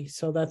activity.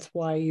 So that's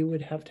why you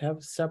would have to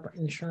have separate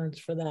insurance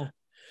for that.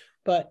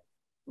 But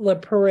the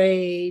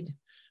parade,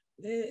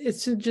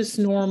 it's just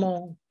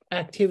normal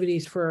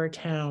activities for our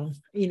town.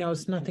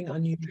 It's nothing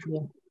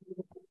unusual.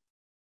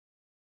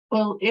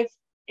 Well,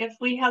 if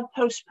we have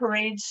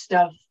post-parade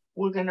stuff,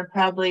 we're going to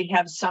probably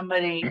have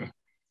somebody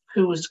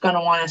who is going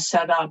to want to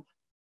set up,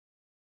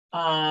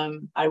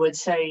 I would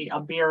say, a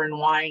beer and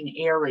wine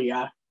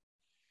area.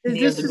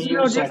 This is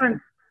no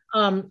different.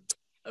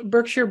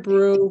 Berkshire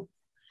Brew,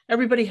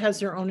 everybody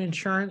has their own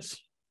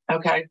insurance.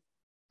 Okay.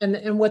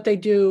 And what they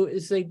do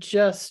is they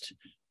just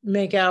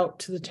make out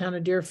to the town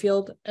of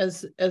Deerfield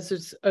as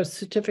it's a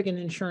certificate of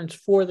insurance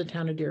for the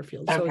town of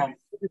Deerfield. Okay.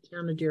 So the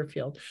town of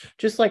Deerfield,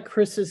 just like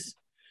Chris is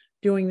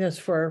doing this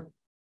for,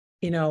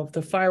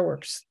 the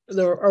fireworks,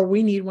 or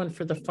we need one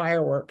for the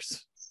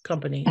fireworks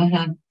company.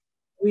 Mm-hmm.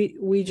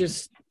 We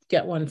just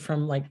get one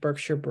from like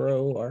Berkshire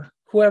Brew or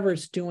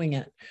whoever's doing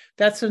it.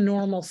 That's a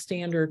normal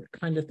standard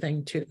kind of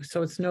thing too.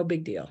 So it's no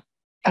big deal.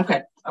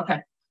 Okay.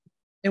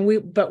 And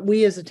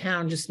we as a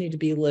town just need to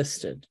be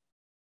listed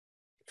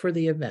for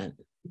the event.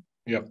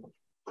 Yep.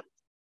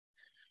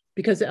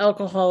 Because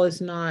alcohol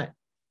is not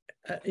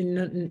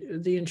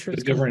in the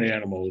insurance. It's a different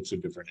animal. It's a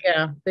different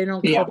animal. Yeah, they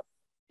don't cover.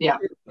 Yeah.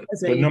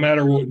 But no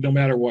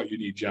matter what, you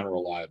need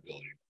general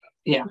liability.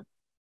 Yeah.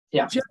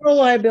 General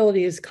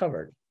liability is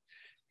covered,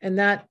 and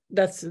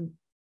that's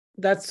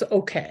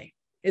okay.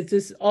 It's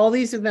this, all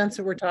these events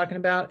that we're talking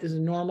about is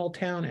normal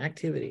town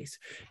activities.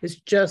 It's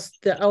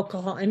just the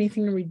alcohol,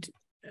 anything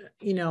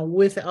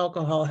with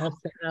alcohol has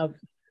to have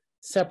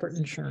separate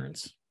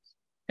insurance,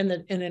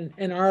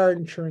 and our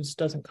insurance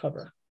doesn't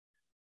cover.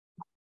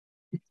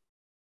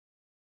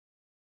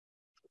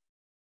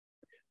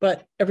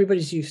 But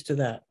everybody's used to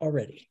that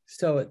already,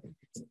 so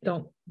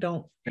don't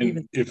and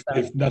even. If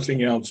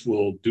nothing else,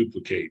 will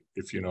duplicate,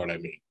 if you know what I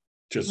mean,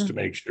 just to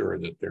make sure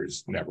that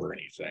there's never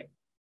anything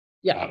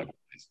out of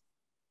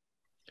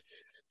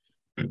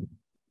place.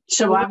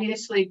 So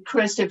obviously,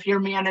 Chris, if you're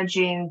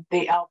managing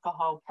the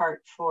alcohol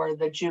part for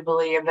the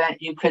Jubilee event,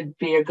 you could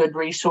be a good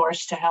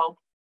resource to help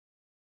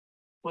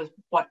with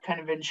what kind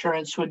of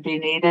insurance would be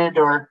needed,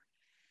 or.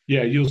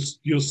 Yeah,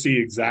 you'll see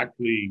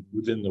exactly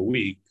within the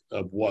week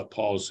of what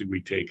policy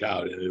we take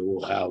out, and it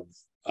will have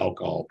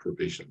alcohol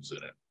provisions in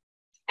it.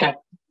 Okay.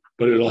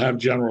 But it'll have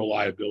general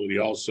liability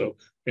also,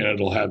 and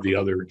it'll have the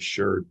other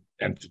insured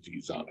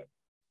entities on it.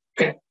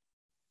 Okay.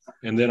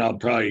 And then I'll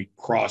probably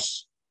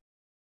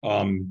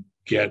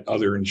get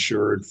other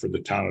insured for the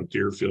town of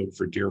Deerfield,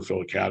 for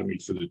Deerfield Academy,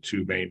 for the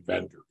two main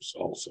vendors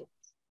also,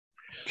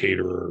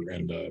 caterer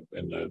and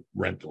the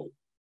rental.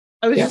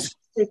 I was just,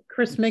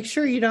 Chris, make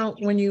sure you don't,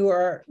 when you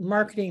are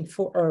marketing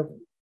for or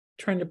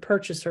trying to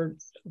purchase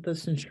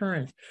this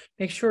insurance,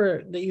 make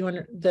sure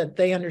that that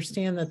they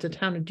understand that the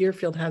town of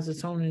Deerfield has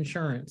its own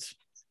insurance.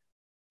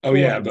 Oh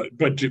yeah,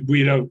 but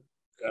we don't.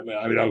 I mean,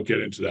 I don't get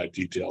into that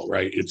detail,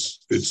 right? It's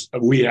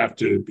we have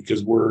to,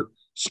 because we're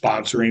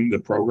sponsoring the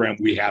program.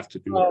 We have to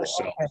do it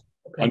ourselves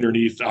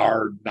underneath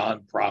our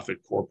nonprofit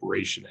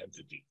corporation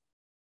entity.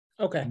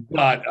 Okay.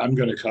 But I'm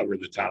going to cover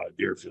the town of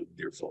Deerfield and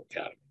Deerfield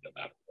Academy no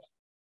matter what.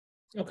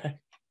 Okay.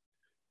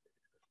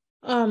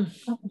 All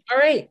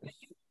right.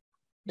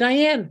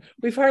 Diane,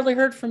 we've hardly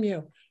heard from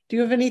you. Do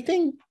you have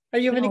anything? Are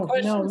you have any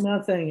questions? No,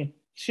 nothing.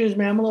 Excuse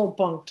me, I'm a little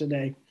punked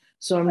today,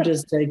 so I'm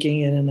just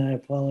taking it, and I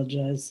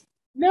apologize.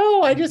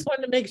 No, I just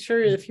wanted to make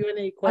sure if you had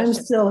any questions.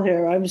 I'm still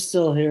here. I'm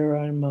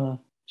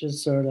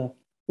just sort of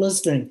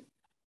listening.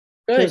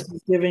 Good. Just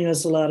giving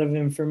us a lot of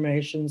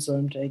information, so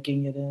I'm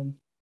taking it in.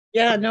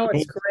 Yeah, no,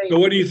 it's great. So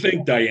what do you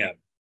think, Diane?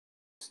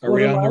 Are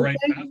we on the right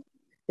path?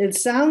 It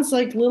sounds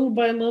like little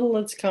by little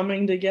it's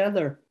coming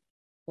together.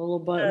 Little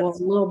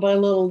by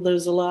little,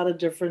 there's a lot of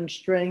different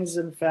strings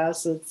and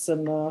facets,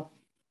 and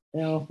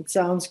it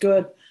sounds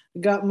good. I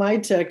got my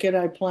ticket.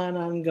 I plan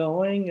on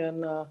going,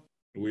 and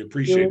We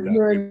appreciate that. We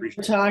You're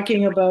appreciate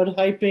talking about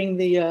hyping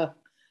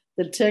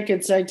the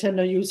tickets. I tend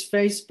to use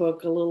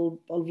Facebook a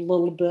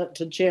little bit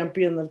to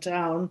champion the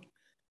town.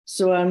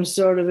 So I'm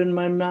sort of in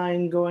my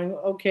mind going,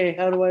 okay,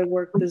 how do I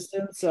work this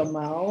in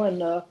somehow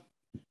and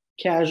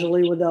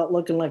casually without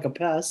looking like a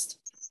pest?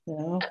 You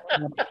know,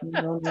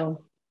 I don't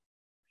know.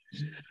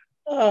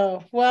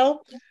 Oh,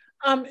 well,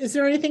 is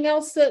there anything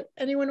else that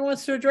anyone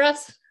wants to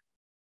address?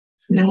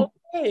 No.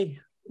 Okay,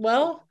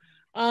 well,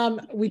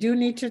 we do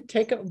need to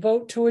take a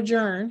vote to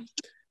adjourn.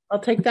 I'll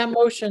take that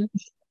motion.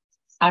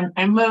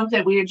 I move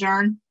that we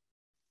adjourn.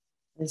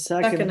 I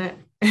Second second.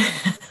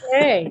 it.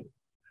 Okay,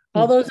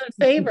 all those in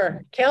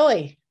favor,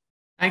 Kelly,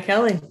 Hi,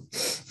 Kelly.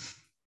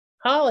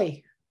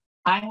 Holly,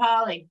 Hi,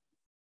 Holly.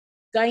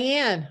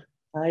 Diane,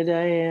 Hi,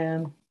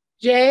 Diane.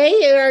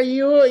 Jay, are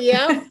you?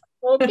 Yeah,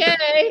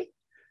 okay.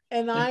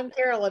 And I'm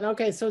Carolyn.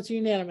 Okay, so it's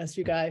unanimous,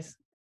 you guys.